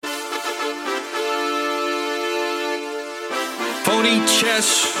40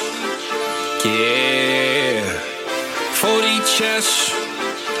 chess. Yeah. 40 chess.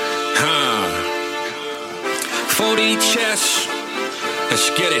 40 chess. Let's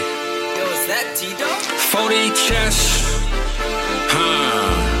get it. Yo, is that T-Dog? 40 chess.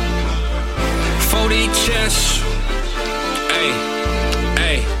 40 chess.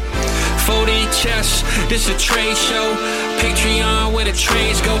 Hey. 40 chess. This a trade show. Patreon where the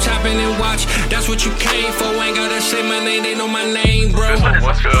trades go. Tap in and watch. That's what you came for. Ain't gotta say my name. They know my name, bro.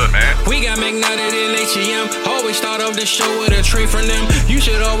 What's good, man? We got McNutted in ATM. Always start off the show with a trade from them. You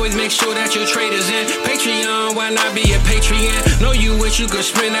should always make sure that your trade is in. Patreon, why not be a Patreon? Know you wish you could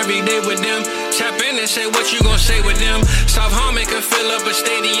spend every day with them. Tap in and say what you gon' say with them. South Harmon can fill up a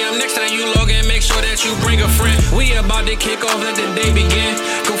stadium. Next time you log in, make sure that you bring a friend. We about to kick off, let the day begin.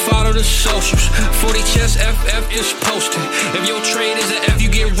 Go follow the socials. 40 Chess FF is posted. If your trade is an F, you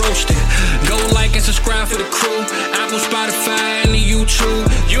get roasted. Go like and subscribe for the crew. Apple, Spotify, and the YouTube.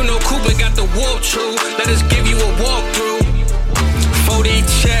 You know Cooper got the warp too. Let us give you a walkthrough. 40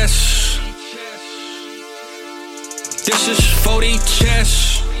 Chess. This is 40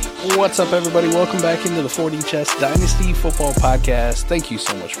 Chess. What's up, everybody? Welcome back into the 40 Chess Dynasty Football Podcast. Thank you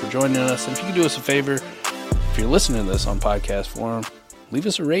so much for joining us. And if you could do us a favor, if you're listening to this on podcast form, leave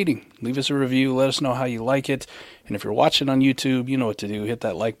us a rating, leave us a review, let us know how you like it. And if you're watching on YouTube, you know what to do. Hit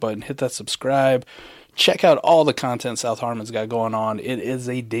that like button, hit that subscribe. Check out all the content South Harmon's got going on. It is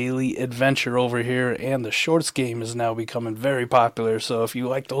a daily adventure over here, and the shorts game is now becoming very popular. So if you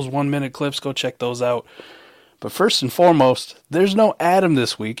like those 1-minute clips, go check those out. But first and foremost, there's no Adam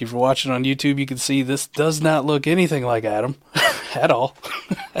this week. If you're watching on YouTube, you can see this does not look anything like Adam at all.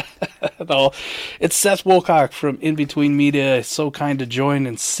 At all. It's Seth Wilcock from In Between Media. It's so kind to join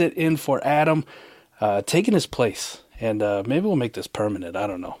and sit in for Adam, taking his place. And maybe we'll make this permanent. I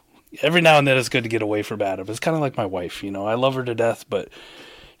don't know. Every now and then it's good to get away from Adam. It's kind of like my wife. You know, I love her to death, but,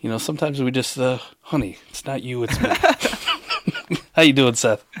 you know, sometimes we just, honey, it's not you, it's me. How you doing,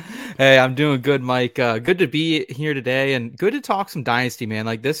 Seth? Hey, I'm doing good, Mike. Good to be here today and good to talk some Dynasty, man.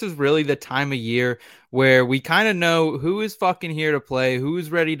 Like, this is really the time of year where we kind of know who is fucking here to play, who's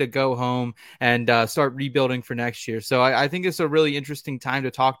ready to go home and start rebuilding for next year. So I think it's a really interesting time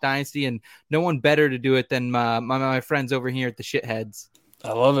to talk Dynasty, and no one better to do it than my friends over here at the Shitheads.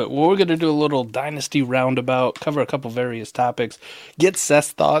 I love it. Well, we're going to do a little Dynasty roundabout, cover a couple various topics, get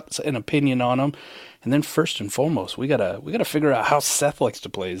Seth's thoughts and opinion on them. And then first and foremost, we gotta figure out how Seth likes to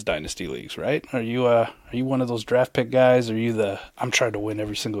play his dynasty leagues, right? Are you one of those draft pick guys? Or are you the I'm trying to win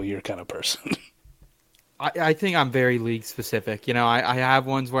every single year kind of person? I think I'm very league specific. You know, I have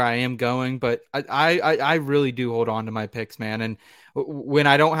ones where I am going, but I really do hold on to my picks, man. And when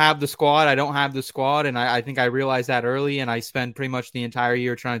I don't have the squad, I don't have the squad. And I think I realized that early, and I spend pretty much the entire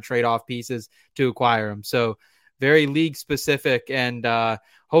year trying to trade off pieces to acquire them. So very league specific, and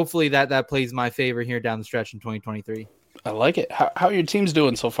hopefully that plays my favor here down the stretch in 2023. I like it. How are your teams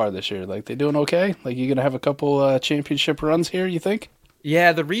doing so far this year? Like, they doing okay? Like, you going to have a couple championship runs here, you think?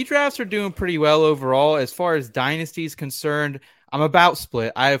 Yeah, the redrafts are doing pretty well overall. As far as Dynasty is concerned, I'm about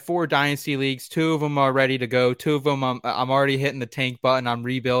split. I have 4 Dynasty leagues. 2 of them are ready to go. 2 of them, I'm already hitting the tank button. I'm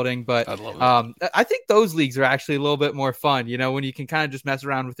rebuilding. But I think those leagues are actually a little bit more fun, you know, when you can kind of just mess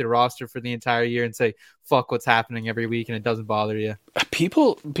around with your roster for the entire year and say, fuck what's happening every week, and it doesn't bother you.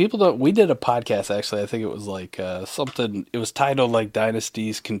 People don't. We did a podcast, actually. I think it was like something. It was titled like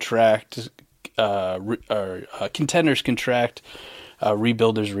Dynasties Contract, Contenders Contract.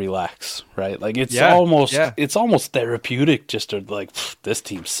 Rebuilders relax, right? Like it's almost therapeutic just to like, this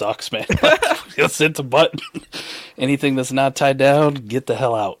team sucks, man. Let's hit the button. Anything that's not tied down, get the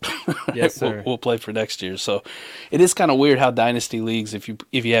hell out. Yes, sir. We'll play for next year. So it is kind of weird how dynasty leagues, if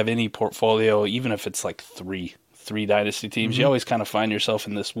you have any portfolio, even if it's like three dynasty teams, you always kind of find yourself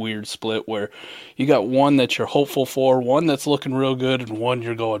in this weird split where you got one that you're hopeful for, one that's looking real good, and one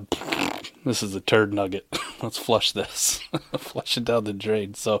you're going, this is a turd nugget. Let's flush this. Flush it down the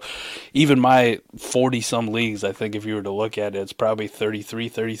drain. So even my 40-some leagues, I think if you were to look at it, it's probably 33,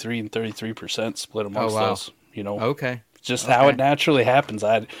 and 33% split amongst those. You know, okay. Just how it naturally happens.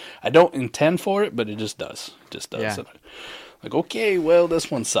 I don't intend for it, but it just does. It just does. Yeah. Like, okay, well,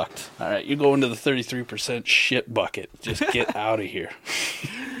 this one sucked. All right, you go into the 33% shit bucket. Just get out of here.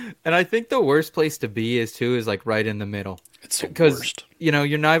 And I think the worst place to be is like right in the middle. It's the worst. You know,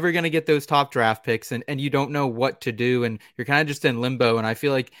 you're never going to get those top draft picks, and you don't know what to do, and you're kind of just in limbo. And I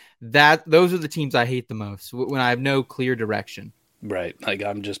feel like those are the teams I hate the most, when I have no clear direction. Right. Like,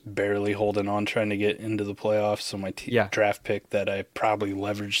 I'm just barely holding on, trying to get into the playoffs. So my draft pick that I probably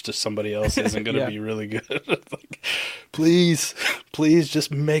leveraged to somebody else isn't going to be really good. Like, please,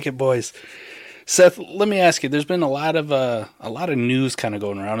 just make it, boys. Seth, let me ask you. There's been a lot of news kind of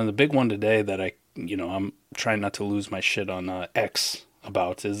going around, and the big one today that I'm trying not to lose my shit on X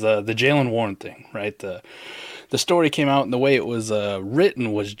about is the Jaylen Warren thing, right? The story came out, and the way it was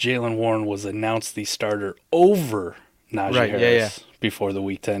written was Jaylen Warren was announced the starter over Najee Harris before the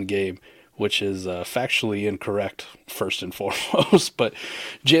Week 10 game, which is factually incorrect, first and foremost. But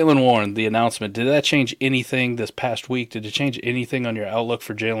Jaylen Warren, the announcement, did that change anything this past week? Did it change anything on your outlook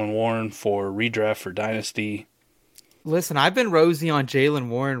for Jaylen Warren, for redraft, for Dynasty? Listen, I've been rosy on Jaylen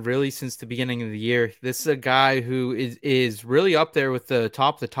Warren really since the beginning of the year. This is a guy who is really up there with the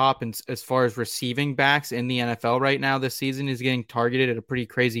top as far as receiving backs in the NFL right now this season. He's getting targeted at a pretty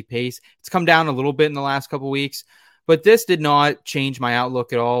crazy pace. It's come down a little bit in the last couple of weeks. But this did not change my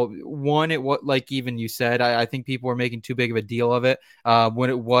outlook at all. One, it was like even you said, I think people were making too big of a deal of it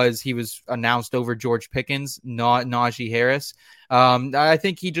when he was announced over George Pickens, not Najee Harris. I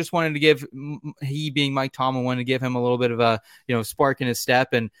think he just wanted to give, he being Mike Tomlin, wanted to give him a little bit of a spark in his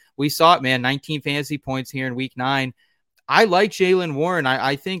step, and we saw it, man. 19 fantasy points here in Week 9. I like Jaylen Warren.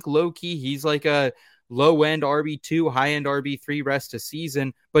 I think low key he's like a low-end RB2, high-end RB3 rest of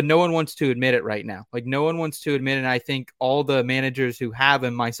season, but no one wants to admit it right now. Like, no one wants to admit it, and I think all the managers who have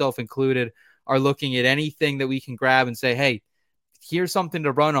him, myself included, are looking at anything that we can grab and say, hey, here's something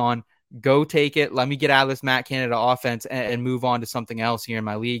to run on. Go take it. Let me get out of this Matt Canada offense and move on to something else here in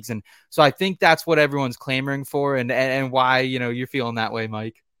my leagues. And so I think that's what everyone's clamoring for, and why, you're feeling that way,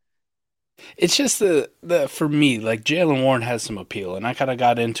 Mike. It's just for me, like, Jaylen Warren has some appeal, and I kind of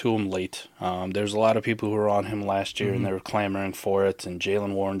got into him late. There's a lot of people who were on him last year, and they were clamoring for it, and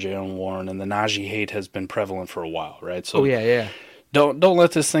Jaylen Warren, and the Najee hate has been prevalent for a while, right? So Don't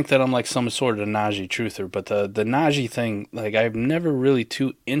let this think that I'm like some sort of Najee truther, but the Najee thing, like, I'm never really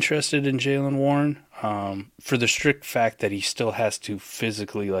too interested in Jaylen Warren, for the strict fact that he still has to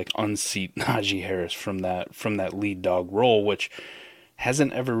physically like unseat Najee Harris from that lead dog role, which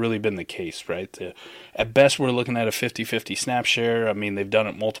hasn't ever really been the case, right? At best, we're looking at a 50-50 snap share. I mean, they've done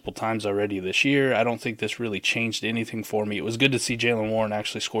it multiple times already this year. I don't think this really changed anything for me. It was good to see Jaylen Warren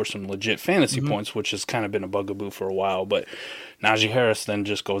actually score some legit fantasy points, which has kind of been a bugaboo for a while. But Najee Harris then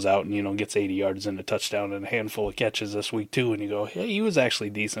just goes out and, gets 80 yards and a touchdown and a handful of catches this week too, and you go, hey, he was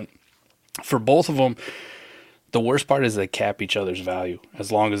actually decent. For both of them, the worst part is they cap each other's value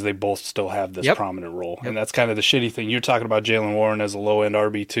as long as they both still have this prominent role. And that's kind of the shitty thing. You're talking about Jaylen Warren as a low-end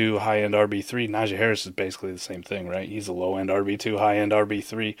RB2, high-end RB3. Najee Harris is basically the same thing, right? He's a low-end RB2, high-end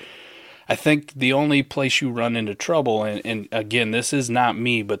RB3. I think the only place you run into trouble, and again, this is not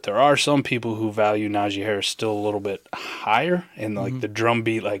me, but there are some people who value Najee Harris still a little bit higher, and like the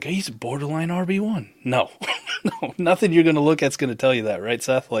drumbeat, like, he's a borderline RB1. No, nothing you're going to look at's going to tell you that, right,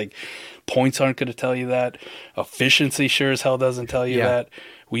 Seth? Like, points aren't going to tell you that. Efficiency sure as hell doesn't tell you that.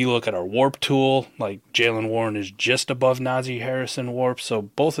 We look at our warp tool, like Jaylen Warren is just above Najee Harris in warp, so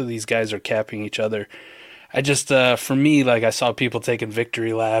both of these guys are capping each other. I just, for me, like, I saw people taking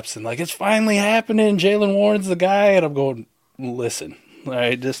victory laps and like, it's finally happening, Jaylen Warren's the guy, and I'm going, listen, all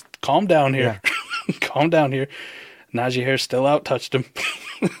right, just calm down here. Calm down here. Najee Harris still out-touched him.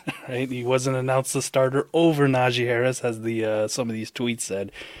 Right? He wasn't announced the starter over Najee Harris, as some of these tweets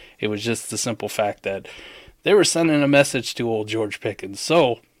said. It was just the simple fact that they were sending a message to old George Pickens.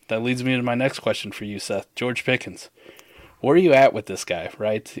 So that leads me to my next question for you, Seth. George Pickens, where are you at with this guy,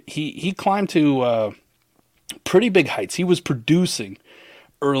 right? He climbed to pretty big heights. He was producing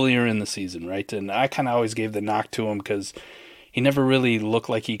earlier in the season, right? And I kind of always gave the knock to him because he never really looked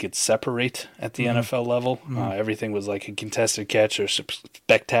like he could separate at the NFL level. Everything was like a contested catch or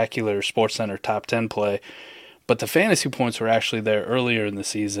spectacular SportsCenter top 10 play. But the fantasy points were actually there earlier in the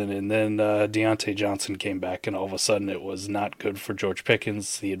season, and then Deontay Johnson came back, and all of a sudden it was not good for George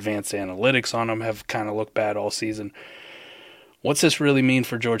Pickens. The advanced analytics on him have kind of looked bad all season. What's this really mean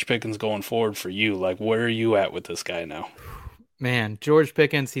for George Pickens going forward for you? Like, where are you at with this guy now? Man, George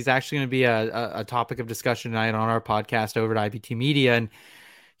Pickens, he's actually going to be a topic of discussion tonight on our podcast over at IPT Media, and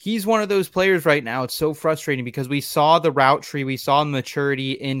he's one of those players right now. It's so frustrating because we saw the route tree, we saw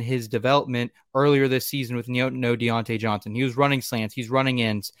maturity in his development earlier this season with no Deontay Johnson. He was running slants, he's running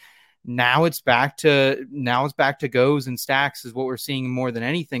ins. Now it's back to goes and stacks is what we're seeing more than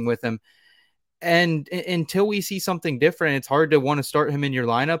anything with him. And until we see something different, it's hard to want to start him in your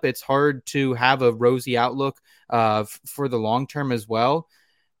lineup. It's hard to have a rosy outlook for the long term as well.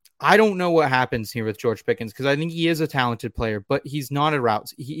 I don't know what happens here with George Pickens because I think he is a talented player, but he's not a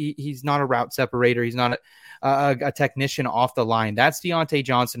route. He's not a route separator. He's not a technician off the line. That's Deontay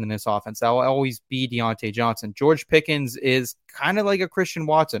Johnson in this offense. That will always be Deontay Johnson. George Pickens is kind of like a Christian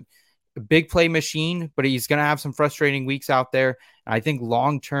Watson. a big play machine, but he's going to have some frustrating weeks out there. And I think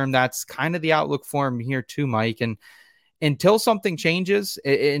long-term, that's kind of the outlook for him here too, Mike. And until something changes,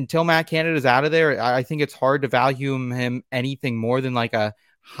 until Matt Canada's out of there, I think it's hard to value him anything more than like a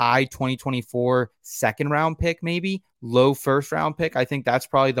high 2024 second round pick, maybe low first round pick. I think that's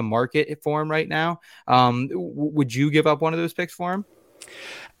probably the market for him right now. Would you give up one of those picks for him?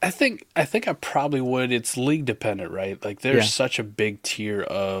 I think I probably would. It's league dependent, right? Like there's such a big tier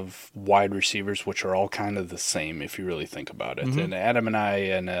of wide receivers, which are all kind of the same if you really think about it. And Adam and I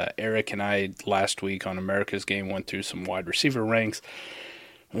and Eric and I last week on America's Game went through some wide receiver ranks.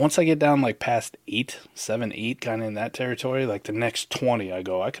 Once I get down like past 7, 8, kind of in that territory, like the next 20, I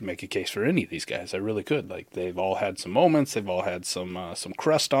go, I could make a case for any of these guys. I really could. Like they've all had some moments. They've all had some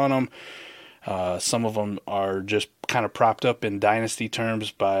crust on them. Some of them are just kind of propped up in dynasty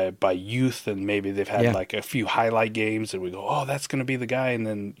terms by youth, and maybe they've had like a few highlight games, and we go, oh, that's going to be the guy, and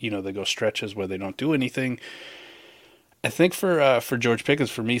then they go stretches where they don't do anything. I think for George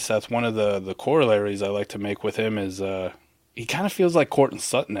Pickens, for me, Seth, one of the corollaries I like to make with him is he kind of feels like Courtland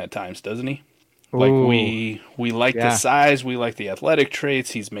Sutton at times, doesn't he? Ooh. Like we like the size, we like the athletic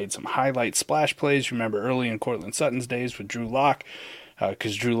traits. He's made some highlight splash plays. Remember early in Courtland Sutton's days with Drew Lock.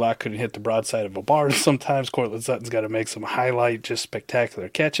 Because Drew Lock couldn't hit the broadside of a bar. Sometimes Courtland Sutton's got to make some highlight, just spectacular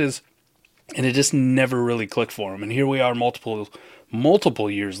catches. And it just never really clicked for him. And here we are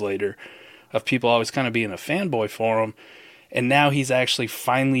multiple years later of people always kind of being a fanboy for him. And now he's actually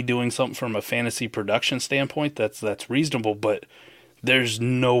finally doing something from a fantasy production standpoint that's reasonable. But there's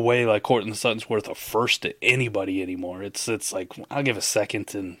no way like Courtland Sutton's worth a first to anybody anymore. It's like I'll give a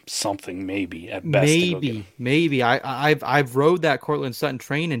second and something maybe at best. Maybe I've rode that Courtland Sutton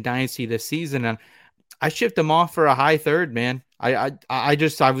train in Dynasty this season, and I shipped him off for a high third, man. I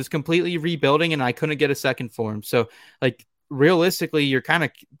was completely rebuilding, and I couldn't get a second for him. So like realistically, you're kind of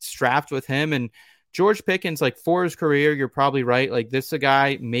strapped with him. And George Pickens, like for his career, you're probably right. Like this is a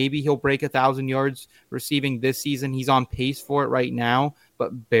guy, maybe he'll break 1,000 yards receiving this season. He's on pace for it right now,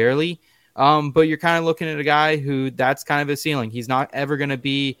 but barely. But you're kind of looking at a guy who that's kind of his ceiling. He's not ever going to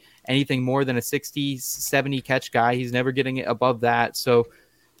be anything more than a 60, 70 catch guy. He's never getting it above that. So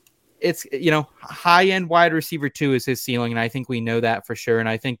it's, high end wide receiver 2 is his ceiling. And I think we know that for sure. And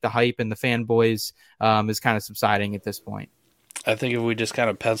I think the hype and the fanboys is kind of subsiding at this point. I think if we just kind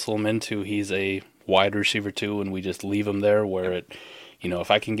of pencil him into, he's a wide receiver 2, and we just leave him there where it,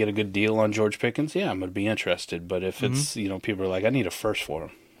 if I can get a good deal on George Pickens, I'm going to be interested. But if it's, people are like, I need a first for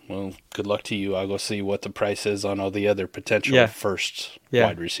him. Well, good luck to you. I'll go see what the price is on all the other potential first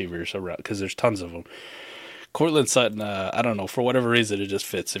wide receivers around, because there's tons of them. Courtland Sutton, I don't know, for whatever reason, it just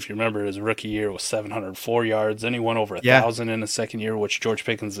fits. If you remember, his rookie year was 704 yards. Then he went over 1,000 in the second year, which George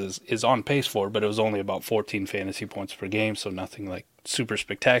Pickens is on pace for, but it was only about 14 fantasy points per game, so nothing like super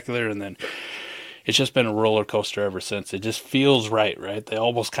spectacular. And then it's just been a roller coaster ever since. It just feels right? They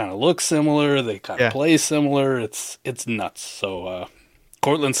almost kind of look similar. They kind of play similar. It's nuts. So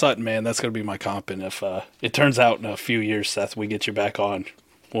Courtland Sutton, man, that's going to be my comp. And if it turns out in a few years, Seth, we get you back on,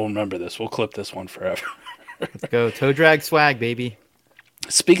 we'll remember this. We'll clip this one forever. Let's go. Toe drag swag, baby.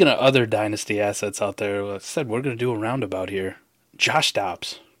 Speaking of other dynasty assets out there, I said we're going to do a roundabout here. Josh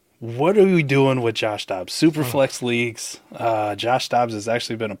Dobbs. What are we doing with Josh Dobbs? Superflex leagues. Josh Dobbs has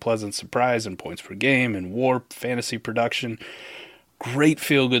actually been a pleasant surprise in points per game and WARP fantasy production. Great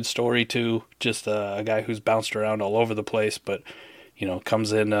feel-good story, too. Just a guy who's bounced around all over the place, but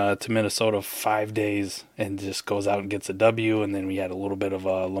comes in to Minnesota 5 days and just goes out and gets a W. And then we had a little bit of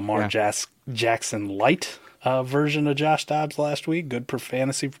a Lamar Jackson light version of Josh Dobbs last week. Good for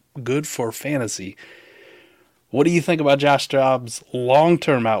fantasy. What do you think about Josh Dobbs'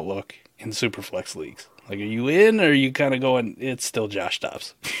 long-term outlook in Superflex leagues? Like, are you in, or are you kind of going, it's still Josh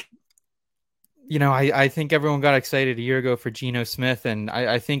Dobbs? I think everyone got excited a year ago for Geno Smith, and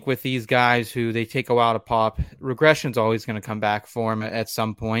I think with these guys who they take a while to pop, regression's always going to come back for him at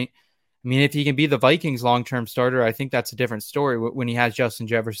some point. I mean, if he can be the Vikings' long-term starter, I think that's a different story when he has Justin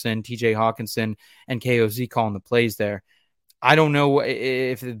Jefferson, TJ Hawkinson, and KOZ calling the plays there. I don't know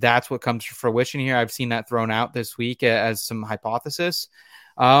if that's what comes to fruition here. I've seen that thrown out this week as some hypothesis.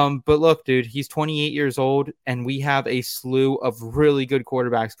 But look, dude, he's 28 years old, and we have a slew of really good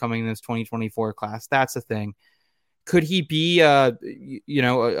quarterbacks coming in this 2024 class. That's the thing. Could he be a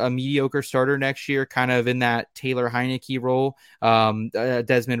mediocre starter next year, kind of in that Taylor Heineke role,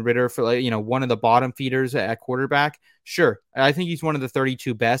 Desmond Ridder for one of the bottom feeders at quarterback? Sure. I think he's one of the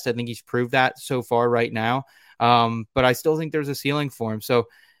 32 best. I think he's proved that so far right now. But I still think there's a ceiling for him. So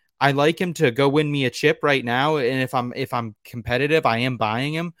I like him to go win me a chip right now. And if I'm competitive, I am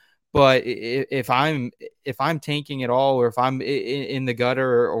buying him. But if I'm tanking it all, or if I'm in the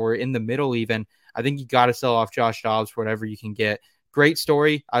gutter or in the middle even, I think you got to sell off Josh Dobbs for whatever you can get. Great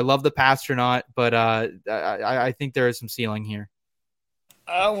story. I love the Pastronaut, but I think there is some ceiling here.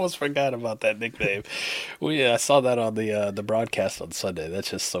 I almost forgot about that nickname. I saw that on the broadcast on Sunday.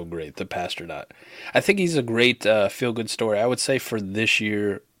 That's just so great, the Pastronaut. I think he's a great feel-good story. I would say for this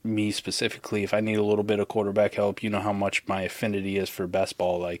year, me specifically, if I need a little bit of quarterback help, you know how much my affinity is for best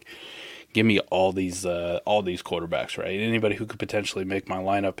ball. Like, give me all these quarterbacks, right? Anybody who could potentially make my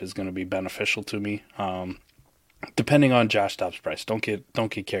lineup is going to be beneficial to me. Depending on Josh Dobbs' price, don't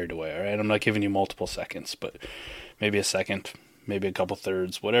get carried away. All right, I'm not giving you multiple seconds, but maybe a second, maybe a couple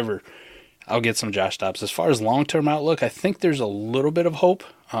thirds, whatever. I'll get some Josh Dobbs. As far as long-term outlook, I think there's a little bit of hope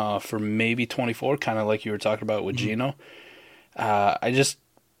for maybe 24, kind of like you were talking about with Geno.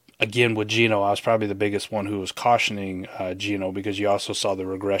 Again, with Geno, I was probably the biggest one who was cautioning Geno, because you also saw the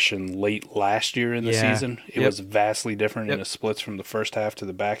regression late last year in the season. It was vastly different in the splits from the first half to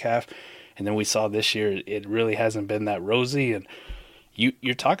the back half. And then we saw this year it really hasn't been that rosy. And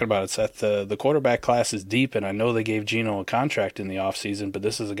you're talking about it, Seth. The quarterback class is deep, and I know they gave Geno a contract in the offseason, but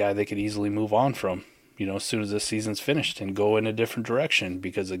this is a guy they could easily move on from, as soon as this season's finished and go in a different direction,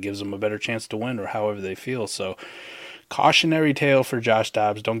 because it gives them a better chance to win, or however they feel. So cautionary tale for Josh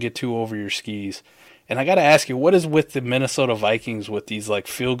Dobbs. Don't get too over your skis. And I got to ask you, what is with the Minnesota Vikings with these like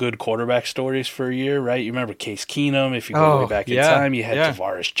feel-good quarterback stories for a year, right? You remember Case Keenum, if you go way back in time, you had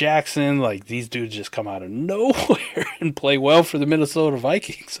Tavares Jackson. Like, these dudes just come out of nowhere and play well for the Minnesota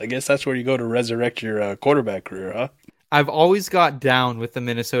Vikings. I guess that's where you go to resurrect your quarterback career, huh? I've always got down with the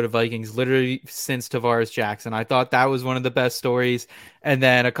Minnesota Vikings literally since Tavares Jackson. I thought that was one of the best stories. And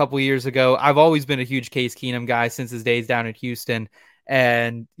then a couple years ago, I've always been a huge Case Keenum guy since his days down in Houston.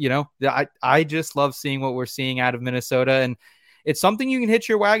 And, I just love seeing what we're seeing out of Minnesota. And it's something you can hitch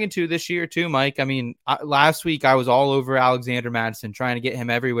your wagon to this year too, Mike. I mean, last week I was all over Alexander Mattison, trying to get him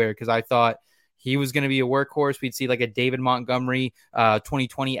everywhere, because I thought he was going to be a workhorse. We'd see like a David Montgomery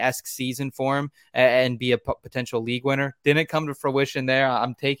 2020-esque season for him and be a potential league winner. Didn't come to fruition there.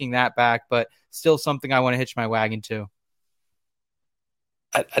 I'm taking that back, but still something I want to hitch my wagon to.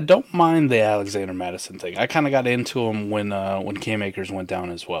 I don't mind the Alexander Mattison thing. I kind of got into him when Cam Akers went down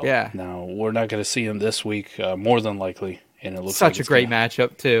as well. Yeah. Now, we're not going to see him this week, more than likely. And it looks such like a great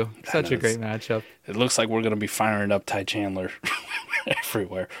matchup, too. Such a great matchup. It looks like we're going to be firing up Ty Chandler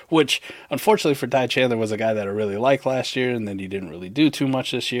everywhere, which, unfortunately for Ty Chandler, was a guy that I really liked last year, and then he didn't really do too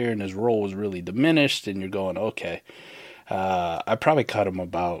much this year, and his role was really diminished, and you're going, okay. I probably cut him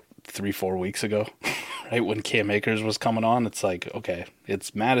about 3-4 weeks ago, right, when Cam Akers was coming on. It's like, okay,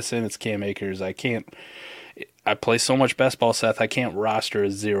 it's Madison, it's Cam Akers. I play so much best ball, Seth, I can't roster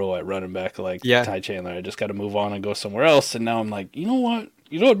a zero at running back like Ty Chandler. I just got to move on and go somewhere else. And now I'm like, you know what?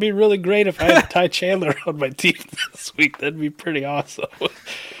 You know what would be really great if I had Ty Chandler on my team this week? That'd be pretty awesome.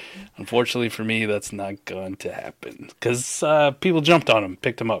 Unfortunately for me, that's not going to happen, because people jumped on him,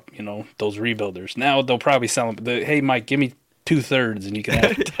 picked him up, those rebuilders. Now they'll probably sell him. Hey, Mike, give me 2/3 and you can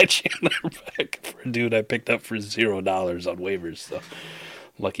have Ty Chandler back for a dude I picked up for $0 on waivers. So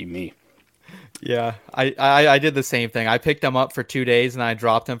lucky me. Yeah, I did the same thing. I picked him up for 2 days and I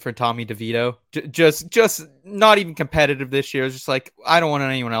dropped him for Tommy DeVito. Just not even competitive this year. It's just like, I don't want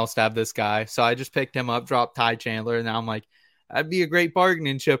anyone else to have this guy. So I just picked him up, dropped Ty Chandler, and now I'm like, that'd be a great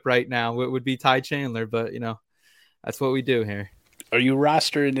bargaining chip right now. It would be Ty Chandler, but that's what we do here. Are you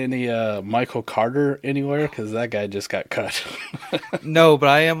rostering any Michael Carter anywhere? Because that guy just got cut. No, but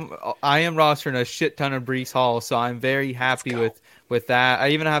I am rostering a shit ton of Breece Hall, so I'm very happy with that. I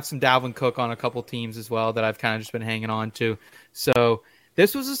even have some Dalvin Cook on a couple teams as well that I've kind of just been hanging on to. So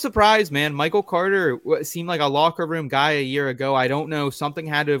this was a surprise, man. Michael Carter seemed like a locker room guy a year ago. I don't know. Something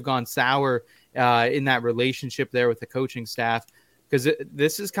had to have gone sour in that relationship there with the coaching staff, because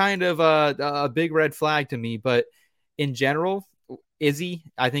this is kind of a big red flag to me. But in general,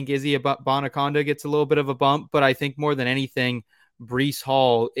 I think Izzy Bonaconda gets a little bit of a bump, but I think more than anything, Breece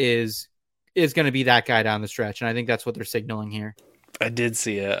Hall is going to be that guy down the stretch, and I think that's what they're signaling here. I did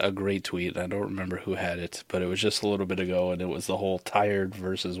see a great tweet. I don't remember who had it, but it was just a little bit ago, and it was the whole tired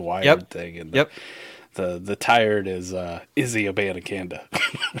versus wired thing. And the tired is Izzy Abanikanda.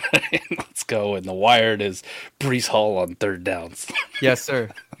 Let's go. And the wired is Breece Hall on third downs. Yes,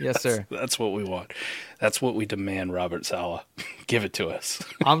 sir. Yes, sir. That's what we want. That's what we demand, Robert Saleh. Give it to us.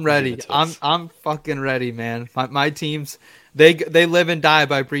 I'm ready. I'm fucking ready, man. My teams, they live and die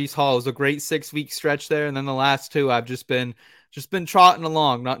by Breece Hall. It was a great 6-week stretch there, and then the last two I've just been trotting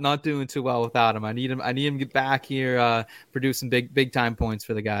along, not doing too well without him. I need him to get back here, producing big time points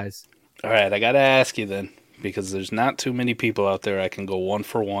for the guys. All right, I got to ask you then, because there's not too many people out there I can go one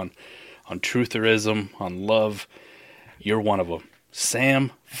for one on trutherism, on love. You're one of them.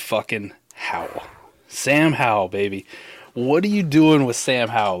 Sam fucking Howell. Sam Howell, baby. What are you doing with Sam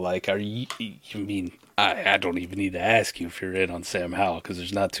Howell? Like, are you I don't even need to ask you if you're in on Sam Howell, because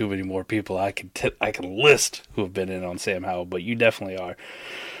there's not too many more people I can list who have been in on Sam Howell, but you definitely are.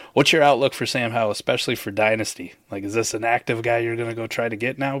 What's your outlook for Sam Howell, especially for Dynasty? Like, is this an active guy you're going to go try to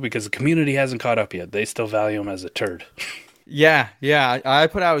get now? Because the community hasn't caught up yet. They still value him as a turd. Yeah. I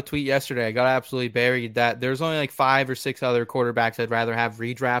put out a tweet yesterday. I got absolutely buried that there's only like 5 or 6 other quarterbacks I'd rather have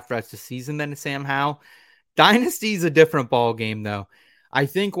redraft rest of the season than Sam Howell. Dynasty's a different ball game, though. I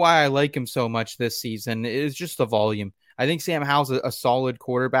think why I like him so much this season is just the volume. I think Sam Howell's a solid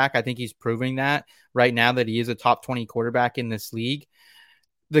quarterback. I think he's proving that right now that he is a top 20 quarterback in this league.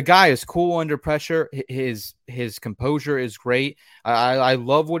 The guy is cool under pressure. His composure is great. I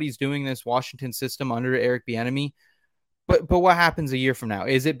love what he's doing in this Washington system under Eric Bieniemy. But what happens a year from now?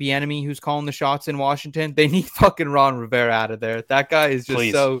 Is it Bieniemy who's calling the shots in Washington? They need fucking Ron Rivera out of there. That guy is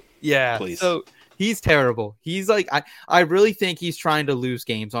just so he's terrible. He's like I really think he's trying to lose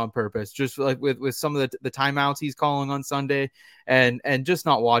games on purpose, just like with some of the timeouts he's calling on Sunday and just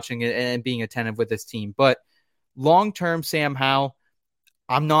not watching it and being attentive with his team. But long term, Sam Howell,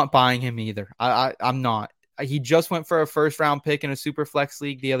 I'm not buying him either. I'm not. He just went for a first round pick in a super flex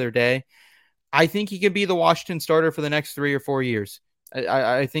league the other day. I think he could be the Washington starter for the next 3 or 4 years.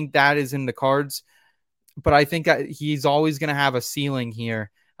 I think that is in the cards, but I think he's always going to have a ceiling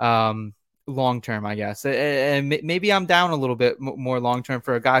here long term, I guess. And maybe I'm down a little bit more long term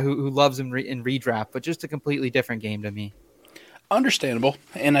for a guy who loves him in redraft, but just a completely different game to me. Understandable,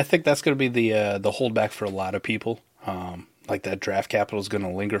 and I think that's going to be the holdback for a lot of people. Like that draft capital is going to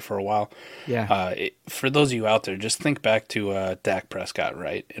linger for a while. Yeah. For those of you out there, just think back to Dak Prescott,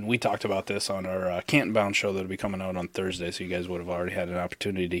 right? And we talked about this on our Canton Bound show that'll be coming out on Thursday, so you guys would have already had an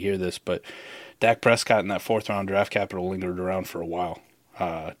opportunity to hear this. But Dak Prescott in that 4th round draft capital lingered around for a while.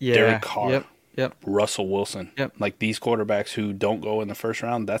 Derek Carr, Russell Wilson, like these quarterbacks who don't go in the 1st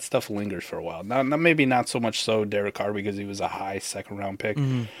round, that stuff lingers for a while. Now, maybe not so much so Derek Carr because he was a high 2nd round pick.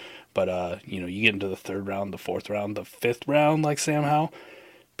 Mm-hmm. But, you get into the 3rd round, the 4th round, the 5th round, like Sam Howell,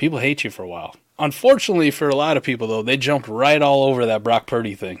 people hate you for a while. Unfortunately for a lot of people, though, they jumped right all over that Brock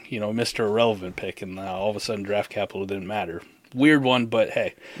Purdy thing, Mr. Irrelevant pick, and all of a sudden draft capital didn't matter. Weird one, but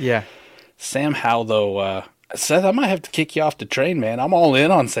hey. Yeah. Sam Howell, though, Seth, I might have to kick you off the train, man. I'm all in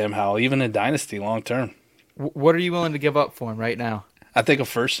on Sam Howell, even in Dynasty long term. What are you willing to give up for him right now? I think a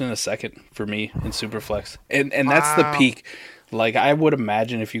 1st and a 2nd for me in Superflex. And that's the peak. Like, I would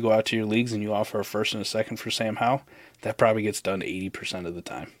imagine if you go out to your leagues and you offer a 1st and a 2nd for Sam Howell, that probably gets done 80% of the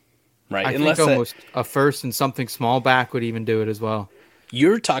time, right? I think almost a 1st and something small back would even do it as well.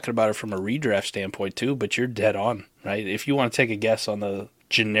 You're talking about it from a redraft standpoint, too, but you're dead on, right? If you want to take a guess on the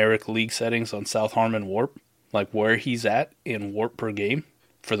generic league settings on South Harmon Warp, like where he's at in Warp per game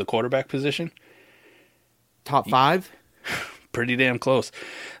for the quarterback position. Top 5? Pretty damn close.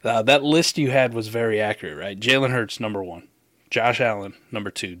 That list you had was very accurate, right? Jalen Hurts, number 1. Josh Allen, number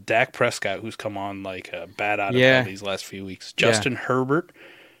 2. Dak Prescott, who's come on like a bat out of hell these last few weeks. Justin Herbert,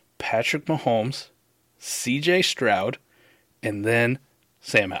 Patrick Mahomes, C.J. Stroud, and then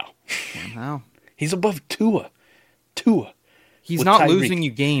Sam Howell. Wow. He's above Tua. He's not losing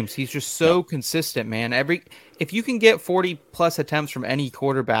you games. He's just so consistent, man. If you can get 40-plus attempts from any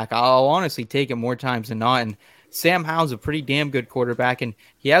quarterback, I'll honestly take it more times than not. And Sam Howell's a pretty damn good quarterback, and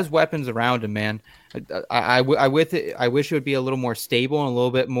he has weapons around him, man. I wish it would be a little more stable and a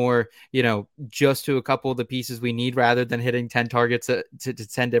little bit more, just to a couple of the pieces we need rather than hitting 10 targets to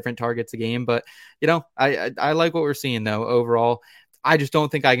 10 different targets a game. But, I like what we're seeing, though, overall. I just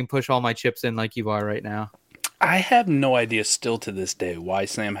don't think I can push all my chips in like you are right now. I have no idea still to this day why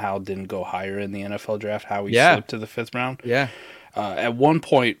Sam Howell didn't go higher in the NFL draft, how he slipped to the 5th round. Yeah. At one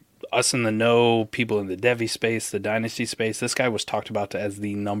point, us in the know, people in the Devy space, the Dynasty space, this guy was talked about as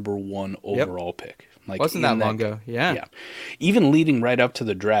the number 1 overall pick. Like, wasn't that long ago? Yeah. Even leading right up to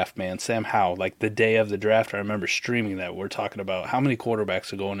the draft, man, Sam Howell, like the day of the draft, I remember streaming that. We're talking about how many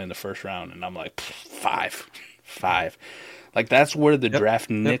quarterbacks are going in the 1st round, and I'm like, 5. Like, that's where the draft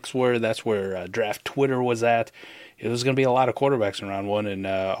nicks were. That's where draft Twitter was at. It was going to be a lot of quarterbacks in round 1, and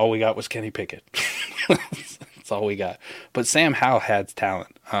all we got was Kenny Pickett. That's all we got. But Sam Howell had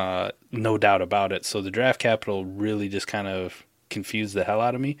talent, no doubt about it. So the draft capital really just kind of confused the hell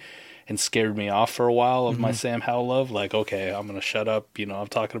out of me and scared me off for a while of my Sam Howell love. Like, okay, I'm going to shut up. I'm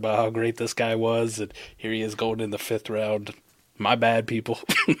talking about how great this guy was, and here he is going in the 5th round. My bad, people.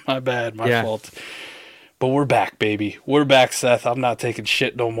 My bad. My fault. But we're back, baby. We're back, Seth. I'm not taking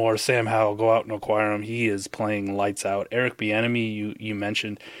shit no more. Sam Howell, go out and acquire him. He is playing lights out. Eric Bieniemy, you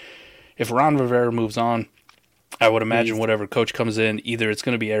mentioned. If Ron Rivera moves on, I would imagine whatever coach comes in, either it's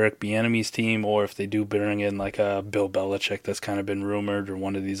going to be Eric Bieniemy's team, or if they do bring in like a Bill Belichick that's kind of been rumored, or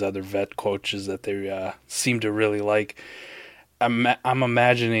one of these other vet coaches that they seem to really like. I'm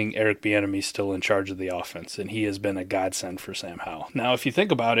imagining Eric Bieniemy still in charge of the offense, and he has been a godsend for Sam Howell. Now, if you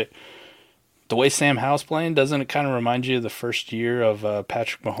think about it, the way Sam Howell's playing, doesn't it kind of remind you of the first year of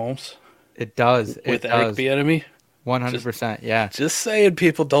Patrick Mahomes? It does. With Eric Bieniemy? 100%, yeah. Just saying,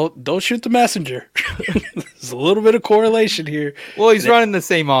 people, don't shoot the messenger. There's a little bit of correlation here. Well, he's running the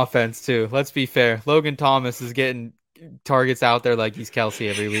same offense, too. Let's be fair. Logan Thomas is getting targets out there like he's Kelsey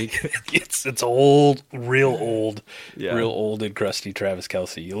every week. It's old, real old and crusty Travis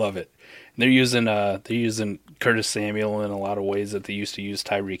Kelsey. You love it. They're using Curtis Samuel in a lot of ways that they used to use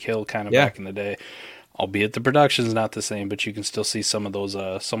Tyreek Hill kind of back in the day. Albeit the production's not the same, but you can still see some of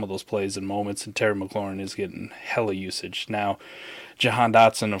those plays and moments. And Terry McLaurin is getting hella usage now. Jahan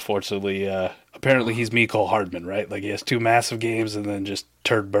Dotson, unfortunately, apparently he's Mecole Hardman, right? Like he has 2 massive games and then just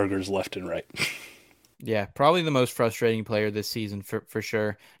turd burgers left and right. Yeah, probably the most frustrating player this season for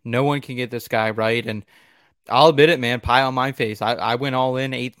sure. No one can get this guy right, and I'll admit it, man. Pie on my face. I went all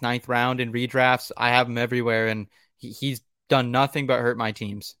in 8th, 9th round in redrafts. I have him everywhere, and he's done nothing but hurt my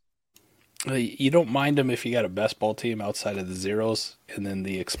teams. You don't mind him if you got a best ball team outside of the zeros, and then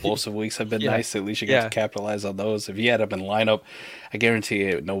the explosive weeks have been nice. At least you got to capitalize on those. If you had him in lineup, I guarantee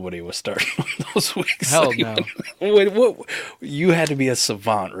you nobody was starting those weeks. Hell no. You had to be a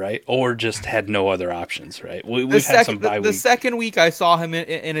savant, right? Or just had no other options, right? We've had some bye weeks. The second week I saw him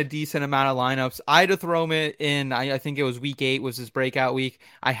in a decent amount of lineups. I had to throw him in. I think it was week 8 was his breakout week.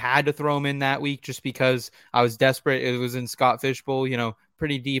 I had to throw him in that week just because I was desperate. It was in Scott Fishbowl,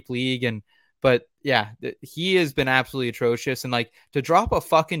 pretty deep league, but yeah, he has been absolutely atrocious. And like to drop a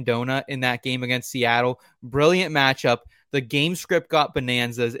fucking donut in that game against Seattle, brilliant matchup. The game script got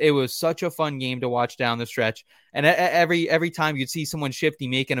bonanzas. It was such a fun game to watch down the stretch. And every time you'd see someone shifty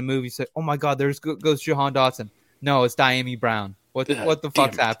making a move, you say, "Oh my God, there's goes Jahan Dotson." No, it's Diami Brown. What the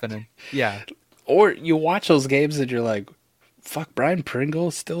fuck's happening? Yeah. Or you watch those games and you're like, fuck, Brian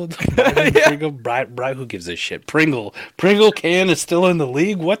Pringle still in the Pringle? Brian, who gives a shit? Pringle can is still in the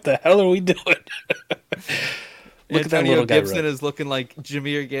league? What the hell are we doing? Look at that little guy Gibson is looking like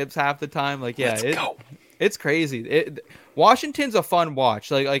Jahmyr Gibbs half the time. Like, yeah, Let's go. It's crazy. Washington's a fun watch.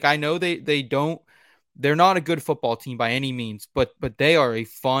 Like I know they're not a good football team by any means, but they are a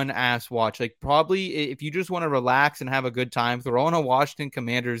fun ass watch. Like probably if you just want to relax and have a good time, throw on a Washington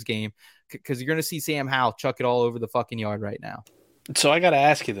Commanders game because you're going to see Sam Howell chuck it all over the fucking yard right now. So I got to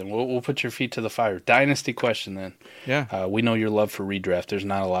ask you then. We'll put your feet to the fire. Dynasty question then. Yeah. We know your love for redraft. There's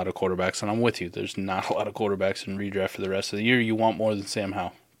not a lot of quarterbacks, and I'm with you. There's not a lot of quarterbacks in redraft for the rest of the year. You want more than Sam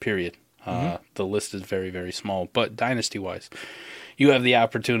Howell, period. The list is very, very small. But dynasty-wise, you have the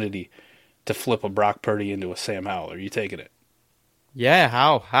opportunity to flip a Brock Purdy into a Sam Howell. Are you taking it? Yeah,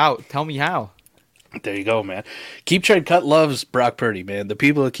 how? Tell me how. There you go, man. Keep Trade Cut loves Brock Purdy, man. The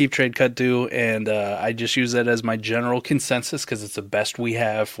people at Keep Trade Cut do, and I just use that as my general consensus because it's the best we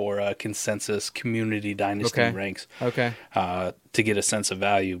have for consensus community dynasty ranks. Okay. To get a sense of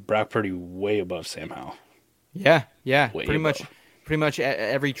value, Brock Purdy way above Sam Howell. Yeah. Way Pretty above. much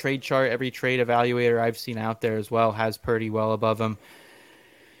every trade chart, every trade evaluator I've seen out there as well has Purdy well above him.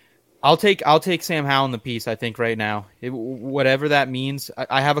 I'll take Sam Howell in the piece, I think, right now. Whatever that means.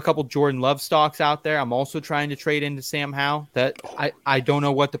 I have a couple Jordan Love stocks out there. I'm also trying to trade into Sam Howell. I don't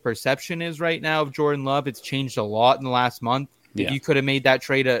know what the perception is right now of Jordan Love. It's changed a lot in the last month. Yeah. If you could have made that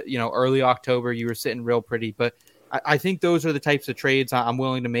trade early October, you were sitting real pretty. But I think those are the types of trades I'm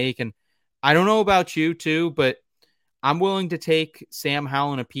willing to make. And I don't know about you too, but I'm willing to take Sam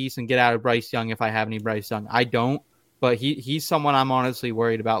Howell in a piece and get out of Bryce Young if I have any Bryce Young. I don't. But he's someone I'm honestly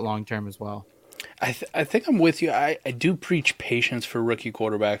worried about long-term as well. I think I'm with you. I do preach patience for rookie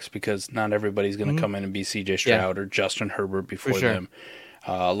quarterbacks because not everybody's going to come in and be C.J. Stroud or Justin Herbert before them.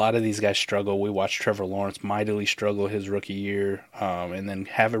 A lot of these guys struggle. We watched Trevor Lawrence mightily struggle his rookie year and then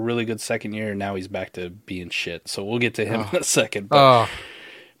have a really good second year, and now he's back to being shit. So we'll get to him in a second. But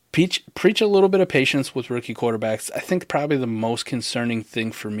preach a little bit of patience with rookie quarterbacks. I think probably the most concerning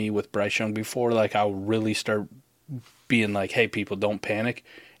thing for me with Bryce Young before I'll really start being like, hey, people, don't panic,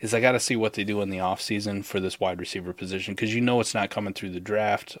 is I got to see what they do in the offseason for this wide receiver position because it's not coming through the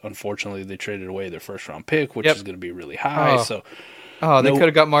draft. Unfortunately, they traded away their first-round pick, which is going to be really high. They could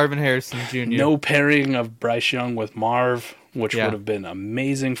have got Marvin Harrison Jr. No pairing of Bryce Young with Marv, which would have been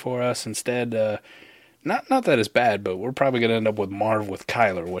amazing for us. Instead, not that it's bad, but we're probably going to end up with Marv with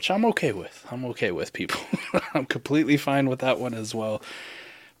Kyler, which I'm okay with. I'm okay with, people. I'm completely fine with that one as well.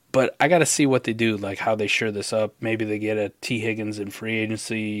 But I got to see what they do, like how they shore this up. Maybe they get a T. Higgins in free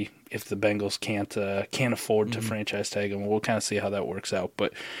agency if the Bengals can't afford to franchise tag him. We'll kind of see how that works out.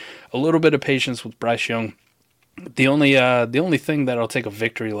 But a little bit of patience with Bryce Young. The only thing that I'll take a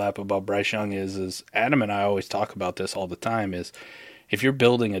victory lap about Bryce Young is Adam and I always talk about this all the time, is if you're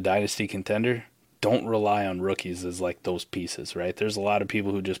building a dynasty contender, don't rely on rookies as like those pieces, right? There's a lot of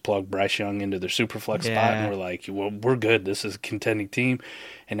people who just plug Bryce Young into their super flex spot and we're like, well, we're good. This is a contending team.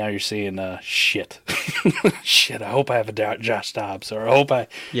 And now you're seeing shit. Shit, I hope I have a Josh Dobbs, or I hope I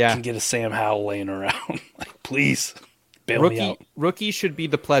can get a Sam Howell laying around. Like, please, bail me out. Rookies should be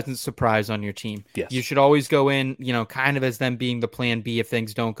the pleasant surprise on your team. Yes. You should always go in, kind of as them being the plan B if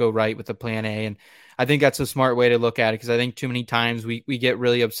things don't go right with the plan A. And I think that's a smart way to look at it, because I think too many times we get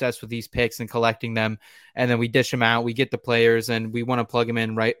really obsessed with these picks and collecting them, and then we dish them out. We get the players and we want to plug them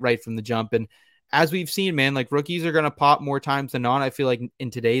in right from the jump. And as we've seen, man, like rookies are going to pop more times than not. I feel like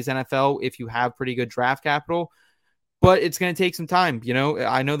in today's NFL, if you have pretty good draft capital, but it's going to take some time.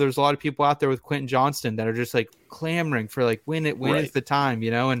 I know there's a lot of people out there with Quentin Johnston that are just like clamoring for like, when is the time,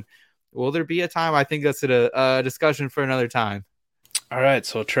 and will there be a time? I think that's a discussion for another time. All right.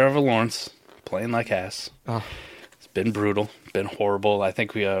 So Trevor Lawrence playing like ass. Oh. It's been brutal, been horrible. I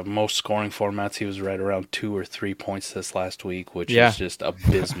think we have most scoring formats. He was right around 2 or 3 points this last week, which is just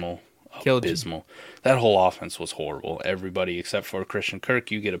abysmal. Abysmal. That whole offense was horrible. Everybody except for Christian Kirk,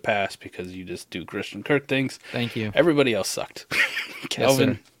 you get a pass because you just do Christian Kirk things. Thank you. Everybody else sucked.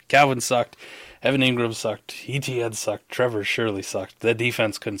 Calvin sucked. Evan Ingram sucked. ETN sucked. Trevor surely sucked. The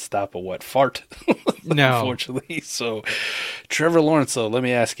defense couldn't stop a wet fart. No. Unfortunately. So, Trevor Lawrence, though, let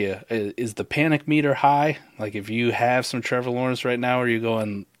me ask you, is the panic meter high? Like, if you have some Trevor Lawrence right now, are you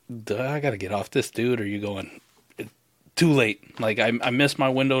going, I got to get off this dude? Or are you going, too late? Like, I missed my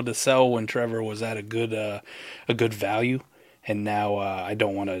window to sell when Trevor was at a good value. And now I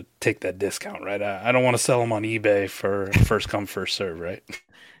don't want to take that discount, right? I don't want to sell him on eBay for first come, first serve, right?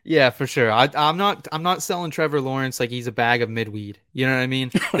 Yeah, for sure. I'm not selling Trevor Lawrence like he's a bag of midweed. You know what I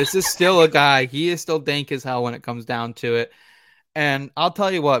mean? This is still a guy. He is still dank as hell when it comes down to it. And I'll tell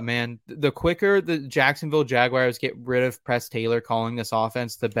you what, man, the quicker the Jacksonville Jaguars get rid of Press Taylor calling this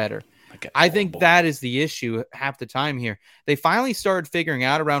offense, the better. I think that is the issue half the time here. They finally started figuring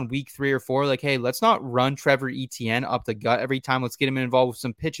out around week 3 or 4, like, hey, let's not run Trevor Etienne up the gut every time. Let's get him involved with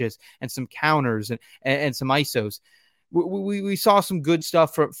some pitches and some counters and some ISOs. We saw some good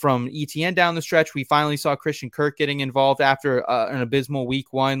stuff from Etienne down the stretch. We finally saw Christian Kirk getting involved after an abysmal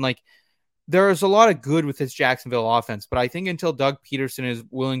week 1. Like, there is a lot of good with this Jacksonville offense, but I think until Doug Peterson is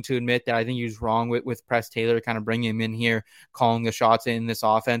willing to admit that I think he was wrong with Press Taylor, kind of bringing him in here, calling the shots in this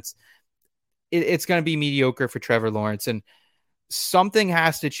offense, it's going to be mediocre for Trevor Lawrence. And something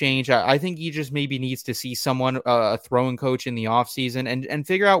has to change. I think he just maybe needs to see someone, a throwing coach in the offseason, and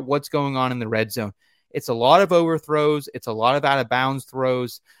figure out what's going on in the red zone. It's a lot of overthrows. It's a lot of out of bounds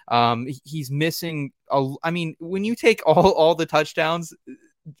throws. He's missing. When you take all the touchdowns,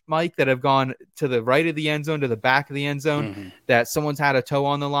 Mike, that have gone to the right of the end zone, to the back of the end zone, that someone's had a toe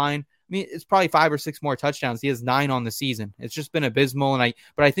on the line, I mean, it's probably 5 or 6 more touchdowns. He has 9 on the season. It's just been abysmal.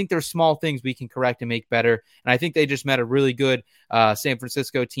 But I think there's small things we can correct and make better. And I think they just met a really good San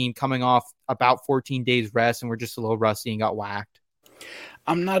Francisco team coming off about 14 days rest, and we're just a little rusty and got whacked.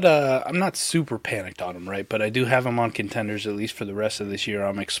 I'm not super panicked on him, right? But I do have him on contenders at least for the rest of this year.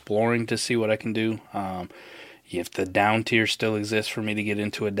 I'm exploring to see what I can do. If the down tier still exists for me to get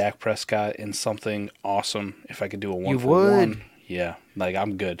into a Dak Prescott and something awesome, if I could do a 1-for-1. Yeah, like,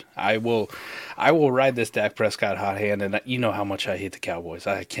 I'm good. I will ride this Dak Prescott hot hand, and you know how much I hate the Cowboys.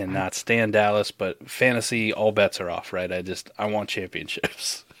 I cannot stand Dallas, but fantasy, all bets are off, right? I want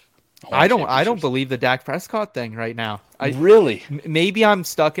championships. I don't believe the Dak Prescott thing right now. Really? Maybe I'm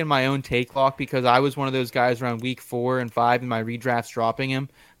stuck in my own take lock because I was one of those guys around week 4 and 5 in my redrafts dropping him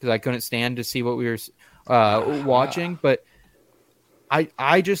because I couldn't stand to see what we were watching, but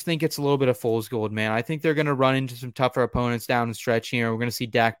I just think it's a little bit of fool's gold, man. I think they're going to run into some tougher opponents down the stretch here. We're going to see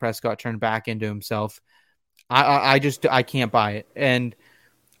Dak Prescott turn back into himself. I can't buy it. And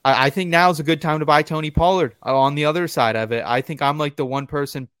I think now is a good time to buy Tony Pollard on the other side of it. I think I'm like the one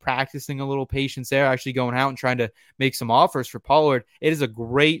person practicing a little patience there, actually going out and trying to make some offers for Pollard. It is a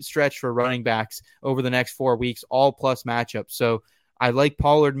great stretch for running backs over the next 4 weeks, all plus matchups. So I like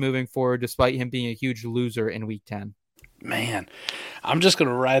Pollard moving forward despite him being a huge loser in week 10. Man, I'm just going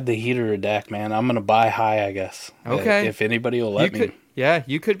to ride the heater of Dak, man. I'm going to buy high, I guess. Okay. If anybody will let me. Yeah,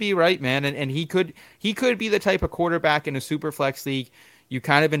 you could be right, man. And he could be the type of quarterback in a super flex league. you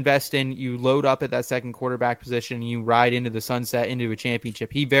kind of invest in, you load up at that second quarterback position, and you ride into the sunset, into a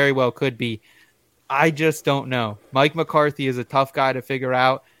championship. He very well could be. I just don't know. Mike McCarthy is a tough guy to figure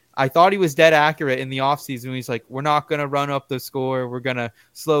out. I thought he was dead accurate in the offseason. He's like, we're not going to run up the score. We're going to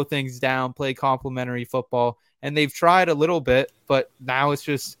slow things down, play complementary football. And they've tried a little bit, but now it's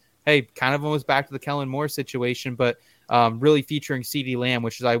just, hey, kind of almost back to the Kellen Moore situation, but really featuring CeeDee Lamb,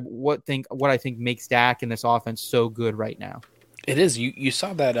 which is what I think makes Dak in this offense so good right now. It is. You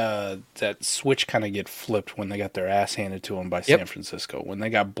saw that switch kind of get flipped when they got their ass handed to them by San Francisco, when they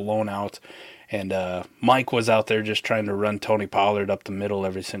got blown out. And Mike was out there just trying to run Tony Pollard up the middle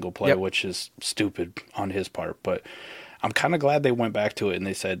every single play, which is stupid on his part. But I'm kind of glad they went back to it and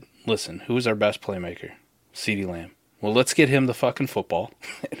they said, listen, who's our best playmaker? CeeDee Lamb. Well, let's get him the fucking football.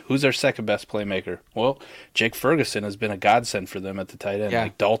 Who's our second best playmaker? Well, Jake Ferguson has been a godsend for them at the tight end.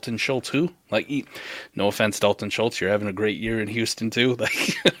 Like Dalton Schultz, who? Like, no offense, Dalton Schultz, you're having a great year in Houston too.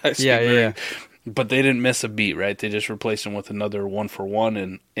 Like, but they didn't miss a beat, right? They just replaced him with another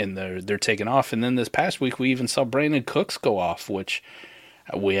 1-for-1, and they're taking off. And then this past week, we even saw Brandon Cooks go off, which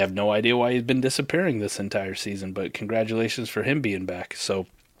we have no idea why he's been disappearing this entire season. But congratulations for him being back. So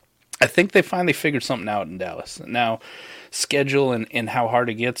I think they finally figured something out in Dallas. Now, schedule and how hard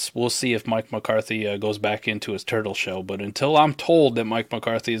it gets, we'll see if Mike McCarthy goes back into his turtle shell. But until I'm told that Mike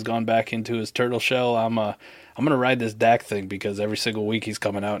McCarthy has gone back into his turtle shell, I'm going to ride this Dak thing, because every single week he's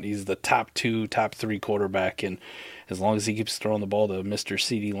coming out and he's the top 2, top 3 quarterback. And as long as he keeps throwing the ball to Mr.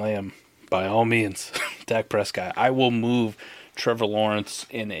 CeeDee Lamb, by all means, Dak Prescott. I will move Trevor Lawrence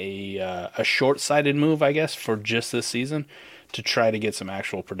in a short-sighted move, I guess, for just this season, to try to get some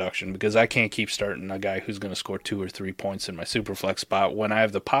actual production, because I can't keep starting a guy who's going to score 2 or 3 points in my Superflex spot when I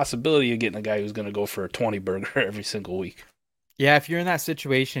have the possibility of getting a guy who's going to go for a 20 burger every single week. Yeah, if you're in that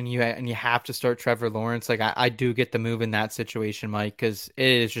situation you have to start Trevor Lawrence, like I do get the move in that situation, Mike, because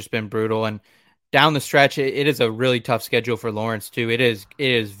it has just been brutal. And down the stretch, it is a really tough schedule for Lawrence too. It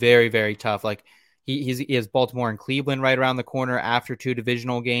is very, very tough. Like he has Baltimore and Cleveland right around the corner after 2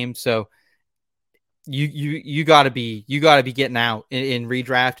 divisional games, so you got to be getting out in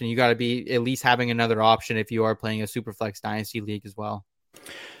redraft, and you got to be at least having another option if you are playing a Superflex Dynasty League as well.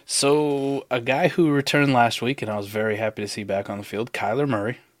 So a guy who returned last week, and I was very happy to see back on the field, Kyler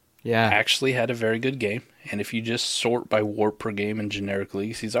Murray, actually had a very good game. And if you just sort by WARP per game in generic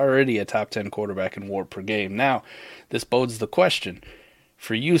leagues, he's already a top 10 quarterback in WARP per game. Now, this bodes the question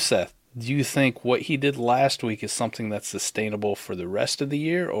for you, Seth. Do you think what he did last week is something that's sustainable for the rest of the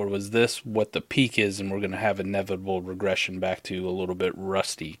year, or was this what the peak is and we're going to have inevitable regression back to a little bit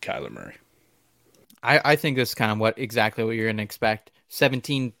rusty Kyler Murray? I think this is kind of exactly what you're going to expect.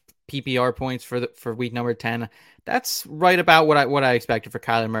 17 PPR points for week number 10. That's right about what I expected for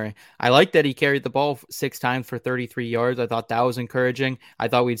Kyler Murray. I like that he carried the ball 6 times for 33 yards. I thought that was encouraging. I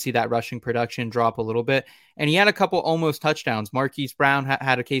thought we'd see that rushing production drop a little bit. And he had a couple almost touchdowns. Marquise Brown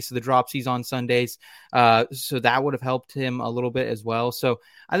had a case of the dropsies on Sundays. So that would have helped him a little bit as well. So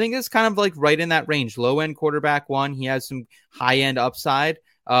I think it's kind of like right in that range. Low-end quarterback 1. He has some high-end upside.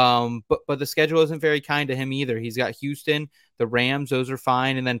 But the schedule isn't very kind to him either. He's got Houston, the Rams, those are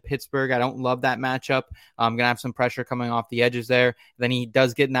fine. And then Pittsburgh, I don't love that matchup. I'm going to have some pressure coming off the edges there. Then he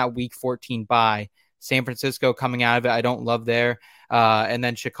does get in that week 14 bye. San Francisco coming out of it, I don't love there. And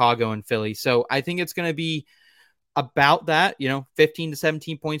then Chicago and Philly. So I think it's going to be about that, 15 to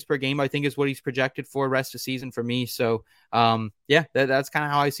 17 points per game, I think is what he's projected for rest of season for me. So, that's kind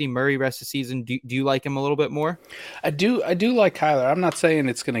of how I see Murray rest of season. Do you like him a little bit more? I do like Kyler. I'm not saying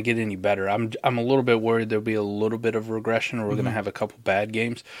it's going to get any better. I'm a little bit worried there'll be a little bit of regression, or we're going to have a couple bad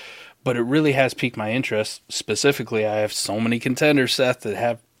games. But it really has piqued my interest. Specifically, I have so many contenders, Seth, that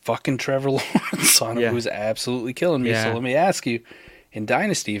have fucking Trevor Lawrence on him, who's absolutely killing me. Yeah. So let me ask you, in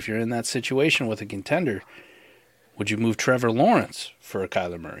Dynasty, if you're in that situation with a contender, would you move Trevor Lawrence for a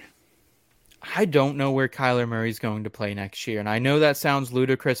Kyler Murray? I don't know where Kyler Murray's going to play next year. And I know that sounds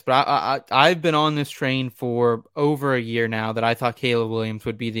ludicrous, but I've been on this train for over a year now that I thought Caleb Williams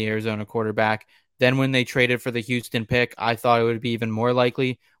would be the Arizona quarterback. Then when they traded for the Houston pick, I thought it would be even more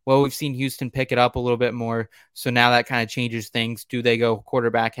likely. Well, we've seen Houston pick it up a little bit more. So now that kind of changes things. Do they go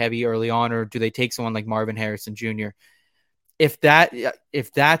quarterback heavy early on, or do they take someone like Marvin Harrison Jr.? If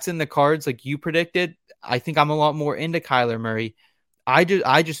that's in the cards like you predicted, I think I'm a lot more into Kyler Murray. I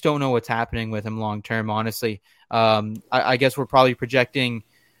just don't know what's happening with him long term, honestly. I guess we're probably projecting.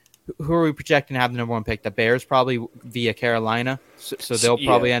 Who are we projecting to have the number 1 pick? The Bears probably via Carolina. So they'll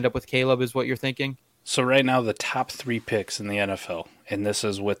probably end up with Caleb, is what you're thinking? So right now the top 3 picks in the NFL, and this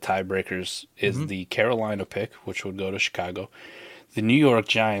is with tiebreakers, is the Carolina pick, which would go to Chicago. the New York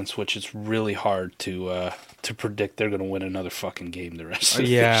Giants, which is really hard to predict they're going to win another fucking game the rest of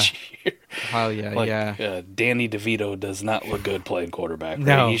this year. Hell yeah, Danny DeVito does not look good playing quarterback. Right?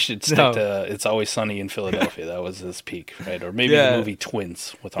 No, he should stick to It's Always Sunny in Philadelphia. That was his peak, right? Or maybe the movie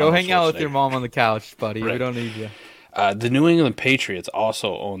Twins with Go Arnold hang out with Schwarzenegger. your mom on the couch, buddy. Right. We don't need you. The New England Patriots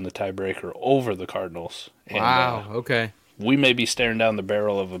also own the tiebreaker over the Cardinals. Wow. Okay. We may be staring down the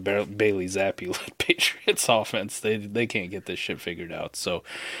barrel of a Bailey Zappi-led Patriots offense. They can't get this shit figured out. So,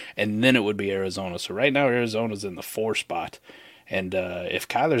 and then it would be Arizona. So right now Arizona's in the 4 spot. And if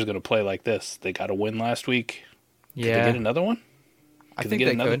Kyler's going to play like this, they got a win last week. Could they get another one? I think they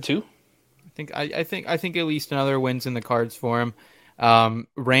get another could. 2? I think at least another win's in the cards for him.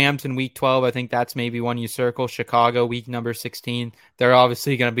 Rams in week 12, I think that's maybe one you circle. Chicago week number 16. They're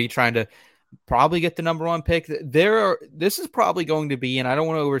obviously going to be trying to probably get the number 1 pick. This is probably going to be, and I don't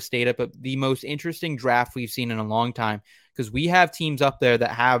want to overstate it, but the most interesting draft we've seen in a long time, because we have teams up there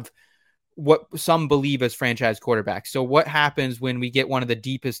that have what some believe as franchise quarterbacks. So what happens when we get one of the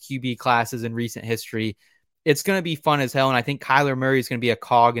deepest QB classes in recent history? It's going to be fun as hell, and I think Kyler Murray is going to be a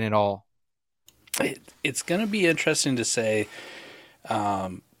cog in it all. It's going to be interesting to say.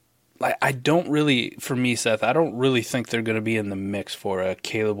 I don't really, for me, Seth, I don't really think they're going to be in the mix for a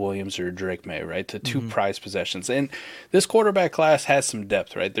Caleb Williams or a Drake May, right? The 2 prize possessions. And this quarterback class has some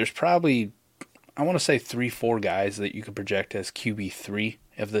depth, right? There's probably, I want to say 3-4 guys that you could project as QB3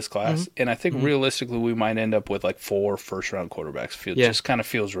 of this class. And I think realistically we might end up with like 4 first-round quarterbacks. Just kind of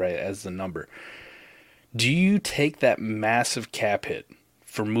feels right as the number. Do you take that massive cap hit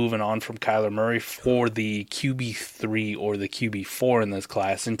for moving on from Kyler Murray for the QB3 or the QB4 in this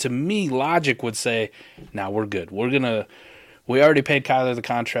class? And to me, logic would say, nah, we're good. We already paid Kyler the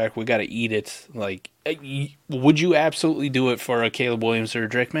contract. We got to eat it. Like, would you absolutely do it for a Caleb Williams or a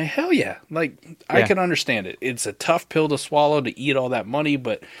Drake May? Hell yeah. I can understand it. It's a tough pill to swallow to eat all that money,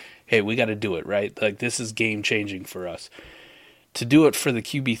 but hey, we got to do it, right? Like, this is game changing for us. To do it for the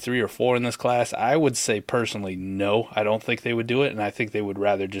QB3 or 4 in this class, I would say personally, no. I don't think they would do it, and I think they would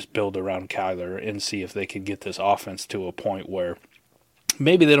rather just build around Kyler and see if they could get this offense to a point where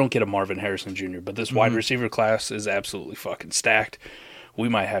maybe they don't get a Marvin Harrison Jr., but this wide receiver class is absolutely fucking stacked. We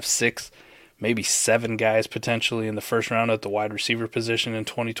might have 6, maybe 7 guys potentially in the first round at the wide receiver position in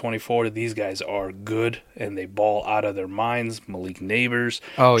 2024. These guys are good, and they ball out of their minds. Malik Neighbors,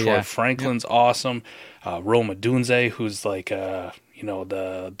 Troy Franklin's awesome. Rome Odunze, who's like, the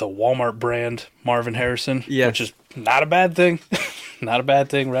Walmart brand Marvin Harrison, which is not a bad thing. Not a bad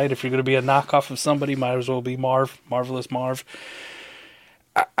thing, right? If you're going to be a knockoff of somebody, might as well be Marvelous Marv.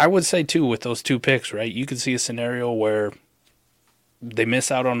 I would say, too, with those 2 picks, right, you could see a scenario where they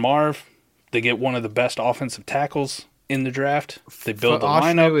miss out on Marv. They get one of the best offensive tackles in the draft. They build a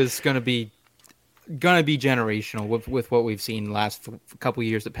lineup. Is going to be generational with what we've seen the last couple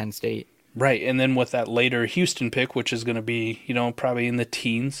years at Penn State. Right, and then with that later Houston pick, which is going to be, probably in the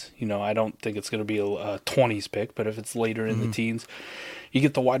teens. I don't think it's going to be a 20s pick, but if it's later in the teens, you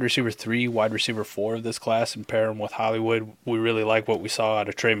get the wide receiver 3, wide receiver 4 of this class and pair them with Hollywood. We really like what we saw out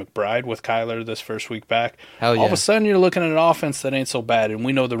of Trey McBride with Kyler this first week back. Hell yeah. All of a sudden, you're looking at an offense that ain't so bad, and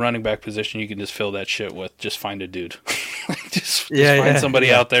we know the running back position, you can just fill that shit with. Just find a dude. just find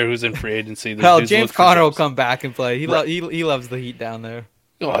somebody out there who's in free agency. Hell, James Conner will come back and play. He loves the heat down there.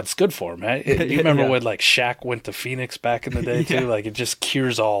 Oh, it's good for him, man. You remember when Shaq went to Phoenix back in the day too? Like, it just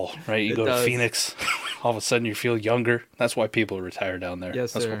cures all, right? You go to Phoenix, all of a sudden you feel younger. That's why people retire down there.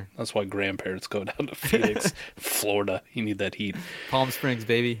 Yes, sir. That's why grandparents go down to Phoenix, Florida. You need that heat. Palm Springs,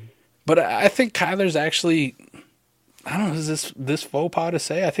 baby. But I think Kyler's actually, I don't know, is this faux pas to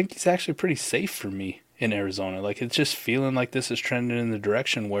say? I think he's actually pretty safe for me in Arizona. Like, it's just feeling like this is trending in the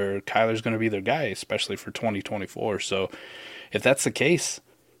direction where Kyler's going to be their guy, especially for 2024. So if that's the case,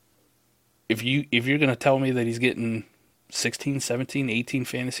 if you're going to tell me that he's getting 16, 17, 18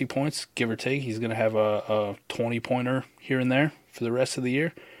 fantasy points, give or take, he's going to have a 20-pointer here and there for the rest of the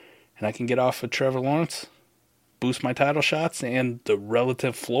year, and I can get off of Trevor Lawrence, boost my title shots, and the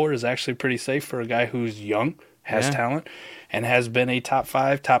relative floor is actually pretty safe for a guy who's young, has talent, and has been a top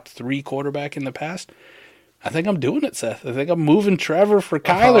 5, top 3 quarterback in the past, I think I'm doing it, Seth. I think I'm moving Trevor for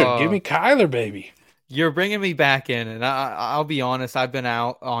Kyler. Give me Kyler, baby. You're bringing me back in, and I'll be honest, I've been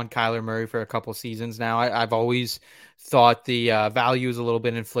out on Kyler Murray for a couple seasons now. I've always thought the value is a little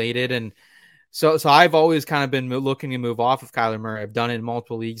bit inflated, and so I've always kind of been looking to move off of Kyler Murray. I've done it in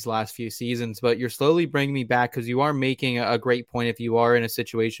multiple leagues the last few seasons, but you're slowly bringing me back because you are making a great point if you are in a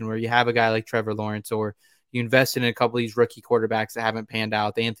situation where you have a guy like Trevor Lawrence, or you invested in a couple of these rookie quarterbacks that haven't panned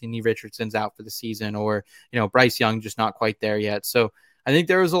out. The Anthony Richardson's out for the season, or Bryce Young just not quite there yet. So I think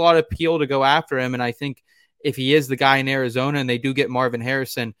there was a lot of appeal to go after him, and I think if he is the guy in Arizona and they do get Marvin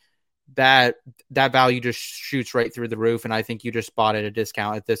Harrison, that value just shoots right through the roof. And I think you just bought at a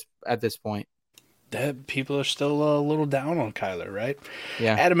discount at this point. That people are still a little down on Kyler, right?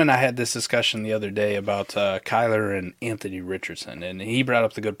 Yeah. Adam and I had this discussion the other day about Kyler and Anthony Richardson, and he brought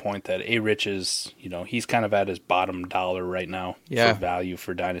up the good point that A-Rich is, he's kind of at his bottom dollar right now for value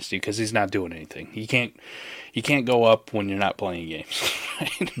for Dynasty because he's not doing anything. He can't go up when you're not playing games. Right?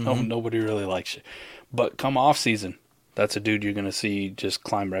 Mm-hmm. Nobody really likes you. But come off season, that's a dude you're going to see just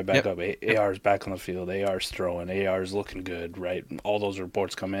climb right back up. AR's back on the field. AR's throwing. AR's looking good, right? All those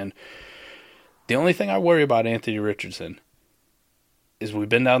reports come in. The only thing I worry about Anthony Richardson is we've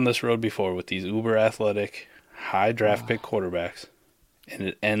been down this road before with these uber athletic, high draft pick quarterbacks, and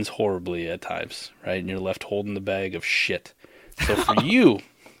it ends horribly at times, right? And you're left holding the bag of shit. So for you,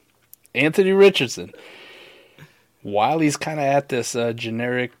 Anthony Richardson, while he's kind of at this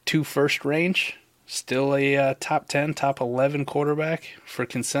generic 2 first range, still a top 10, top 11 quarterback for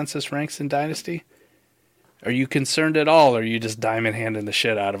consensus ranks in Dynasty. Are you concerned at all, or are you just diamond handing the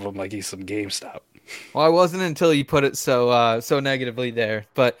shit out of him like he's some GameStop? Well, I wasn't until you put it so negatively there.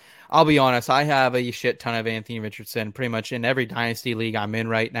 But I'll be honest, I have a shit ton of Anthony Richardson pretty much in every Dynasty league I'm in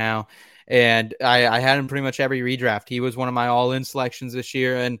right now. And I had him pretty much every redraft. He was one of my all-in selections this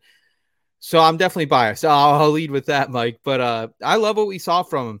year. And so I'm definitely biased. I'll lead with that, Mike. But I love what we saw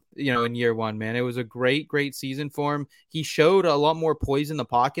from him, in year one, man. It was a great, great season for him. He showed a lot more poise in the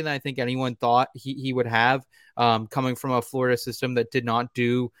pocket than I think anyone thought he would have, coming from a Florida system that did not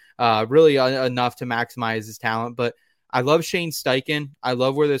do really enough to maximize his talent. But I love Shane Steichen. I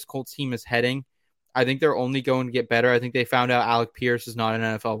love where this Colts team is heading. I think they're only going to get better. I think they found out Alec Pierce is not an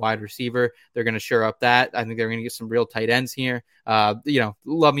NFL wide receiver. They're going to shore up that. I think they're going to get some real tight ends here. Love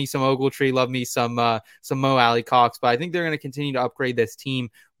me some Ogletree, love me some Mo Alley Cox, but I think they're going to continue to upgrade this team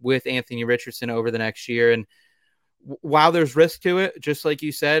with Anthony Richardson over the next year. And while there's risk to it, just like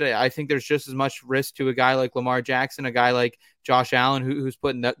you said, I think there's just as much risk to a guy like Lamar Jackson, a guy like Josh Allen, who's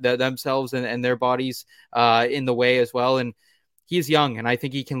putting themselves and their bodies in the way as well. And he's young, and I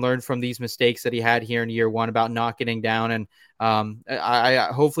think he can learn from these mistakes that he had here in year one about not getting down. And I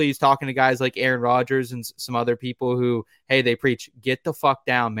hopefully he's talking to guys like Aaron Rodgers and some other people who, hey, they preach, get the fuck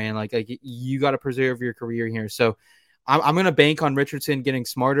down, man. Like you got to preserve your career here. So I'm going to bank on Richardson getting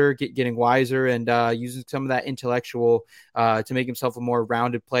smarter, getting wiser, and using some of that intellectual to make himself a more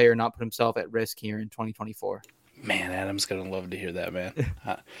rounded player, not put himself at risk here in 2024. Man, Adam's going to love to hear that, man.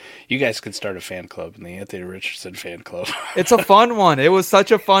 You guys could start a fan club in the Anthony Richardson fan club. It's a fun one. It was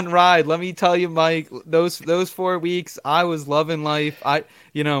such a fun ride. Let me tell you, Mike, those 4 weeks, I was loving life.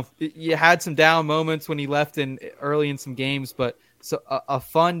 You had some down moments when he left early in some games, but so a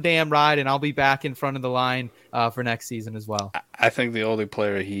fun damn ride, and I'll be back in front of the line for next season as well. I think the only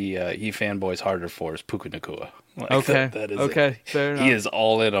player he fanboys harder for is Puka Nacua. Okay. That is okay. Fair enough. He is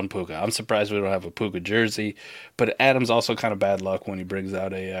all in on Puka. I'm surprised we don't have a Puka jersey, but Adam's also kind of bad luck when he brings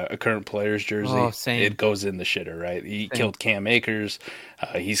out a current player's jersey. Oh, same. It goes in the shitter, right? He killed Cam Akers.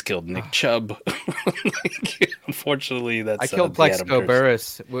 He's killed Nick Chubb. Unfortunately, that's I killed Plexico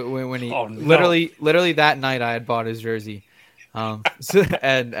Burress when he literally that night I had bought his jersey. And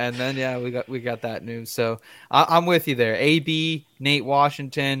then we got that news. So I'm with you there. AB, Nate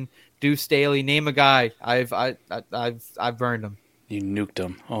Washington, Deuce Staley, name a guy. I've burned him. You nuked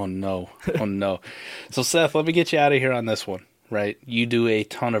him. Oh no. So Seth, let me get you out of here on this one. Right? You do a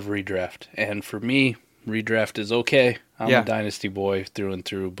ton of redraft, and for me, redraft is okay. I'm a dynasty boy through and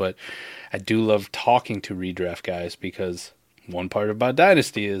through, but I do love talking to redraft guys because one part about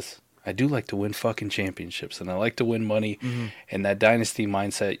dynasty is I do like to win fucking championships, and I like to win money, and that dynasty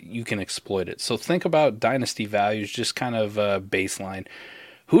mindset, you can exploit it. So think about dynasty values, just kind of baseline.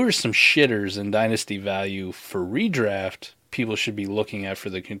 Who are some shitters in dynasty value for redraft people should be looking at for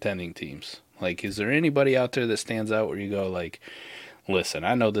the contending teams? Like, is there anybody out there that stands out where you go, like, listen,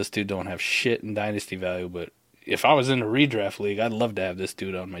 I know this dude don't have shit in dynasty value, but if I was in a redraft league, I'd love to have this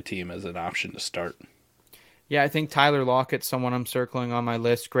dude on my team as an option to start. Yeah, I think Tyler Lockett's someone I'm circling on my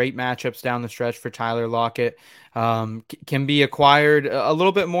list. Great matchups down the stretch for Tyler Lockett. Can be acquired a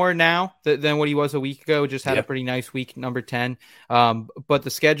little bit more now than what he was a week ago. Just had a pretty nice week, number 10. But the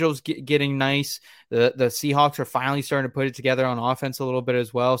schedule's getting nice. The Seahawks are finally starting to put it together on offense a little bit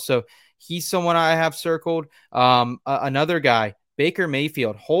as well. So he's someone I have circled. Another guy, Baker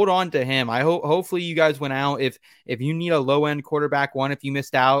Mayfield, hold on to him. Hopefully you guys went out. If you need a low end quarterback, if you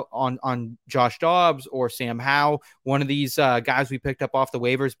missed out on Josh Dobbs or Sam Howell, one of these guys we picked up off the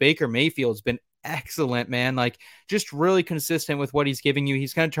waivers, Baker Mayfield's been excellent, man. Like, just really consistent with what he's giving you.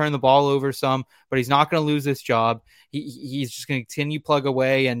 He's going to turn the ball over some, but he's not going to lose this job. He's just going to continue plug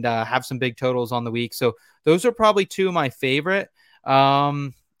away and have some big totals on the week. So those are probably two of my favorite.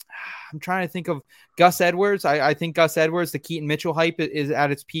 I'm trying to think of Gus Edwards. I think Gus Edwards, the Keaton Mitchell hype is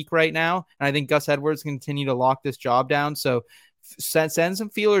at its peak right now. And I think Gus Edwards can continue to lock this job down. So send some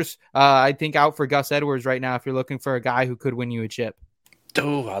feelers, I think, out for Gus Edwards right now if you're looking for a guy who could win you a chip.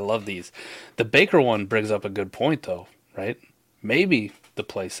 Oh, I love these. The Baker one brings up a good point, though, right? Maybe the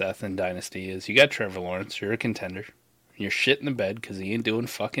play, Seth, in Dynasty is you got Trevor Lawrence, you're a contender. You're shitting the bed because he ain't doing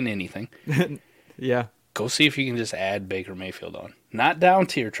fucking anything. Yeah. Go see if you can just add Baker Mayfield on. Not down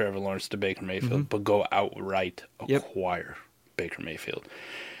tier Trevor Lawrence to Baker Mayfield, but go outright acquire Baker Mayfield.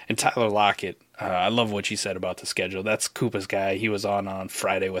 And Tyler Lockett, I love what you said about the schedule. That's Koopa's guy. He was on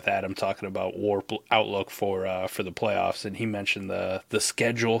Friday with Adam talking about Warp outlook for the playoffs, and he mentioned the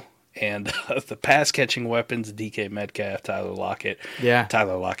schedule and the pass-catching weapons, DK Metcalf, Tyler Lockett. Yeah.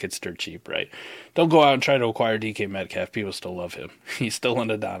 Tyler Lockett's dirt cheap, right? Don't go out and try to acquire DK Metcalf. People still love him. He's still an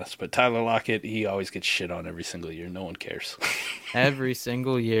Adonis. But Tyler Lockett, he always gets shit on every single year. No one cares. Every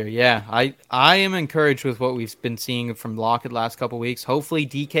single year, yeah. I am encouraged with what we've been seeing from Lockett last couple of weeks. Hopefully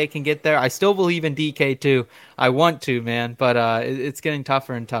DK can get there. I still believe in DK too. I want to, man, but it's getting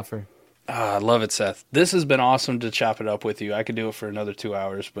tougher and tougher. I love it, Seth. This has been awesome to chop it up with you. I could do it for another 2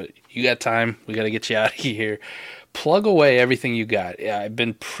 hours, but you got time. We got to get you out of here. Plug away everything you got. Yeah, I've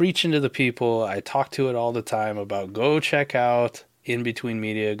been preaching to the people. I talk to it all the time about go check out In Between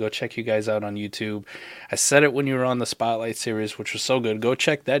Media. Go check you guys out on YouTube. I said it when you were on the Spotlight series, which was so good. Go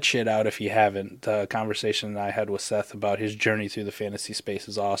check that shit out if you haven't. The conversation I had with Seth about his journey through the fantasy space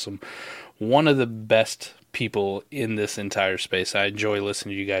is awesome. One of the best people in this entire space. I enjoy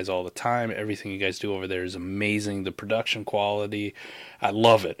listening to you guys all the time. Everything you guys do over there is amazing. The production quality, I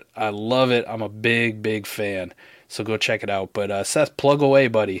love it. I'm a big fan. So go check it out. But Seth, plug away,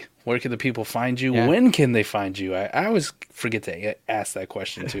 buddy. Where can the people find you? Yeah. When can they find you? I always forget to ask that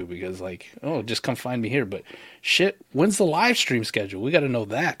question too, because just come find me here. But shit, when's the live stream schedule? We got to know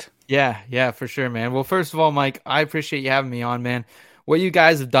that. Yeah, for sure, man. Well, first of all, Mike, I appreciate you having me on, man. What you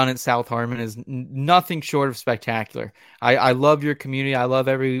guys have done at South Harmon is nothing short of spectacular. I love your community. I love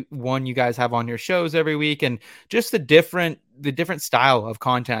every one you guys have on your shows every week, and just the different style of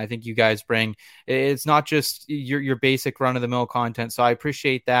content I think you guys bring. It's not just your basic run-of-the-mill content, so I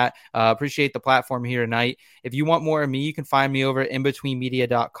appreciate that. Appreciate the platform here tonight. If you want more of me, you can find me over at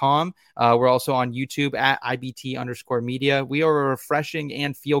inbetweenmedia.com. We're also on YouTube at IBT_media. We are a refreshing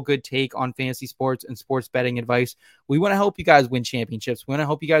and feel-good take on fantasy sports and sports betting advice. We want to help you guys win championships. We want to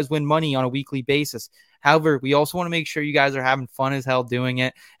help you guys win money on a weekly basis. However, we also want to make sure you guys are having fun as hell doing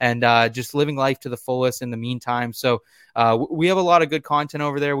it and just living life to the fullest in the meantime. So we have a lot of good content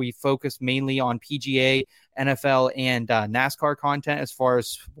over there. We focus mainly on PGA, NFL, and NASCAR content as far as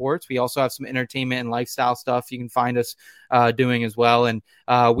sports. We also have some entertainment and lifestyle stuff you can find us doing as well. And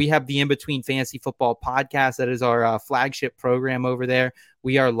we have the In Between Fantasy Football podcast. That is our flagship program over there.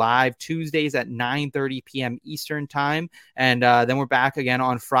 We are live Tuesdays at 9:30 p.m. Eastern time. And then we're back again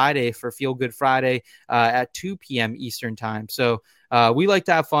on Friday for Feel Good Friday at 2 p.m. Eastern time. So we like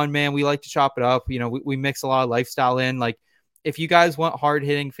to have fun, man. We like to chop it up. We mix a lot of lifestyle in. Like, if you guys want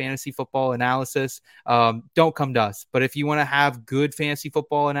hard-hitting fantasy football analysis, don't come to us. But if you want to have good fantasy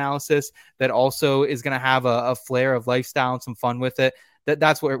football analysis that also is going to have a flair of lifestyle and some fun with it,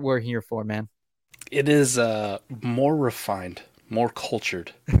 that's what we're here for, man. It is more refined, more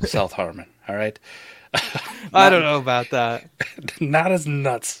cultured South Harmon, all right? I don't know about that. Not as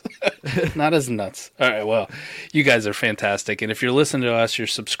nuts. Not as nuts. All right, well, you guys are fantastic. And if you're listening to us, you're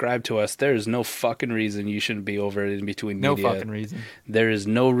subscribed to us, there is no fucking reason you shouldn't be over it In Between Media. No fucking reason. There is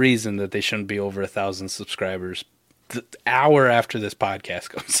no reason that they shouldn't be over 1,000 subscribers the hour after this podcast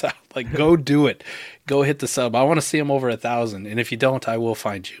comes out. Like, go do it. Go hit the sub. I want to see them over 1,000. And if you don't, I will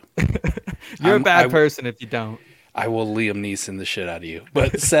find you. You're a bad person if you don't. I will Liam Neeson the shit out of you.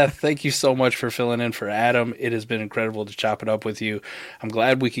 But Seth, thank you so much for filling in for Adam. It has been incredible to chop it up with you. I'm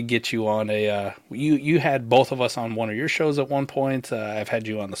glad we could get you on you had both of us on one of your shows at one point. I've had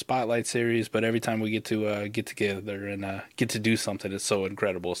you on the Spotlight series, but every time we get to get together and get to do something, it's so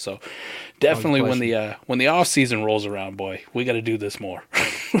incredible. So definitely when the off season rolls around, boy, we got to do this more.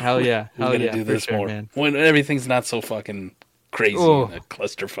 Hell yeah. We got to do this more, man. When everything's not so fucking crazy in a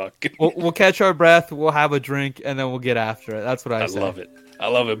clusterfuck. We'll catch our breath, we'll have a drink, and then we'll get after it. That's what I say. I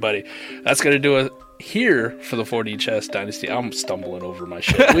love it, buddy. That's going to do it here for the 4D Chess Dynasty. I'm stumbling over my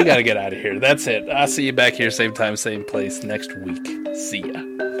shit. We got to get out of here. That's it. I'll see you back here, same time, same place next week. See ya.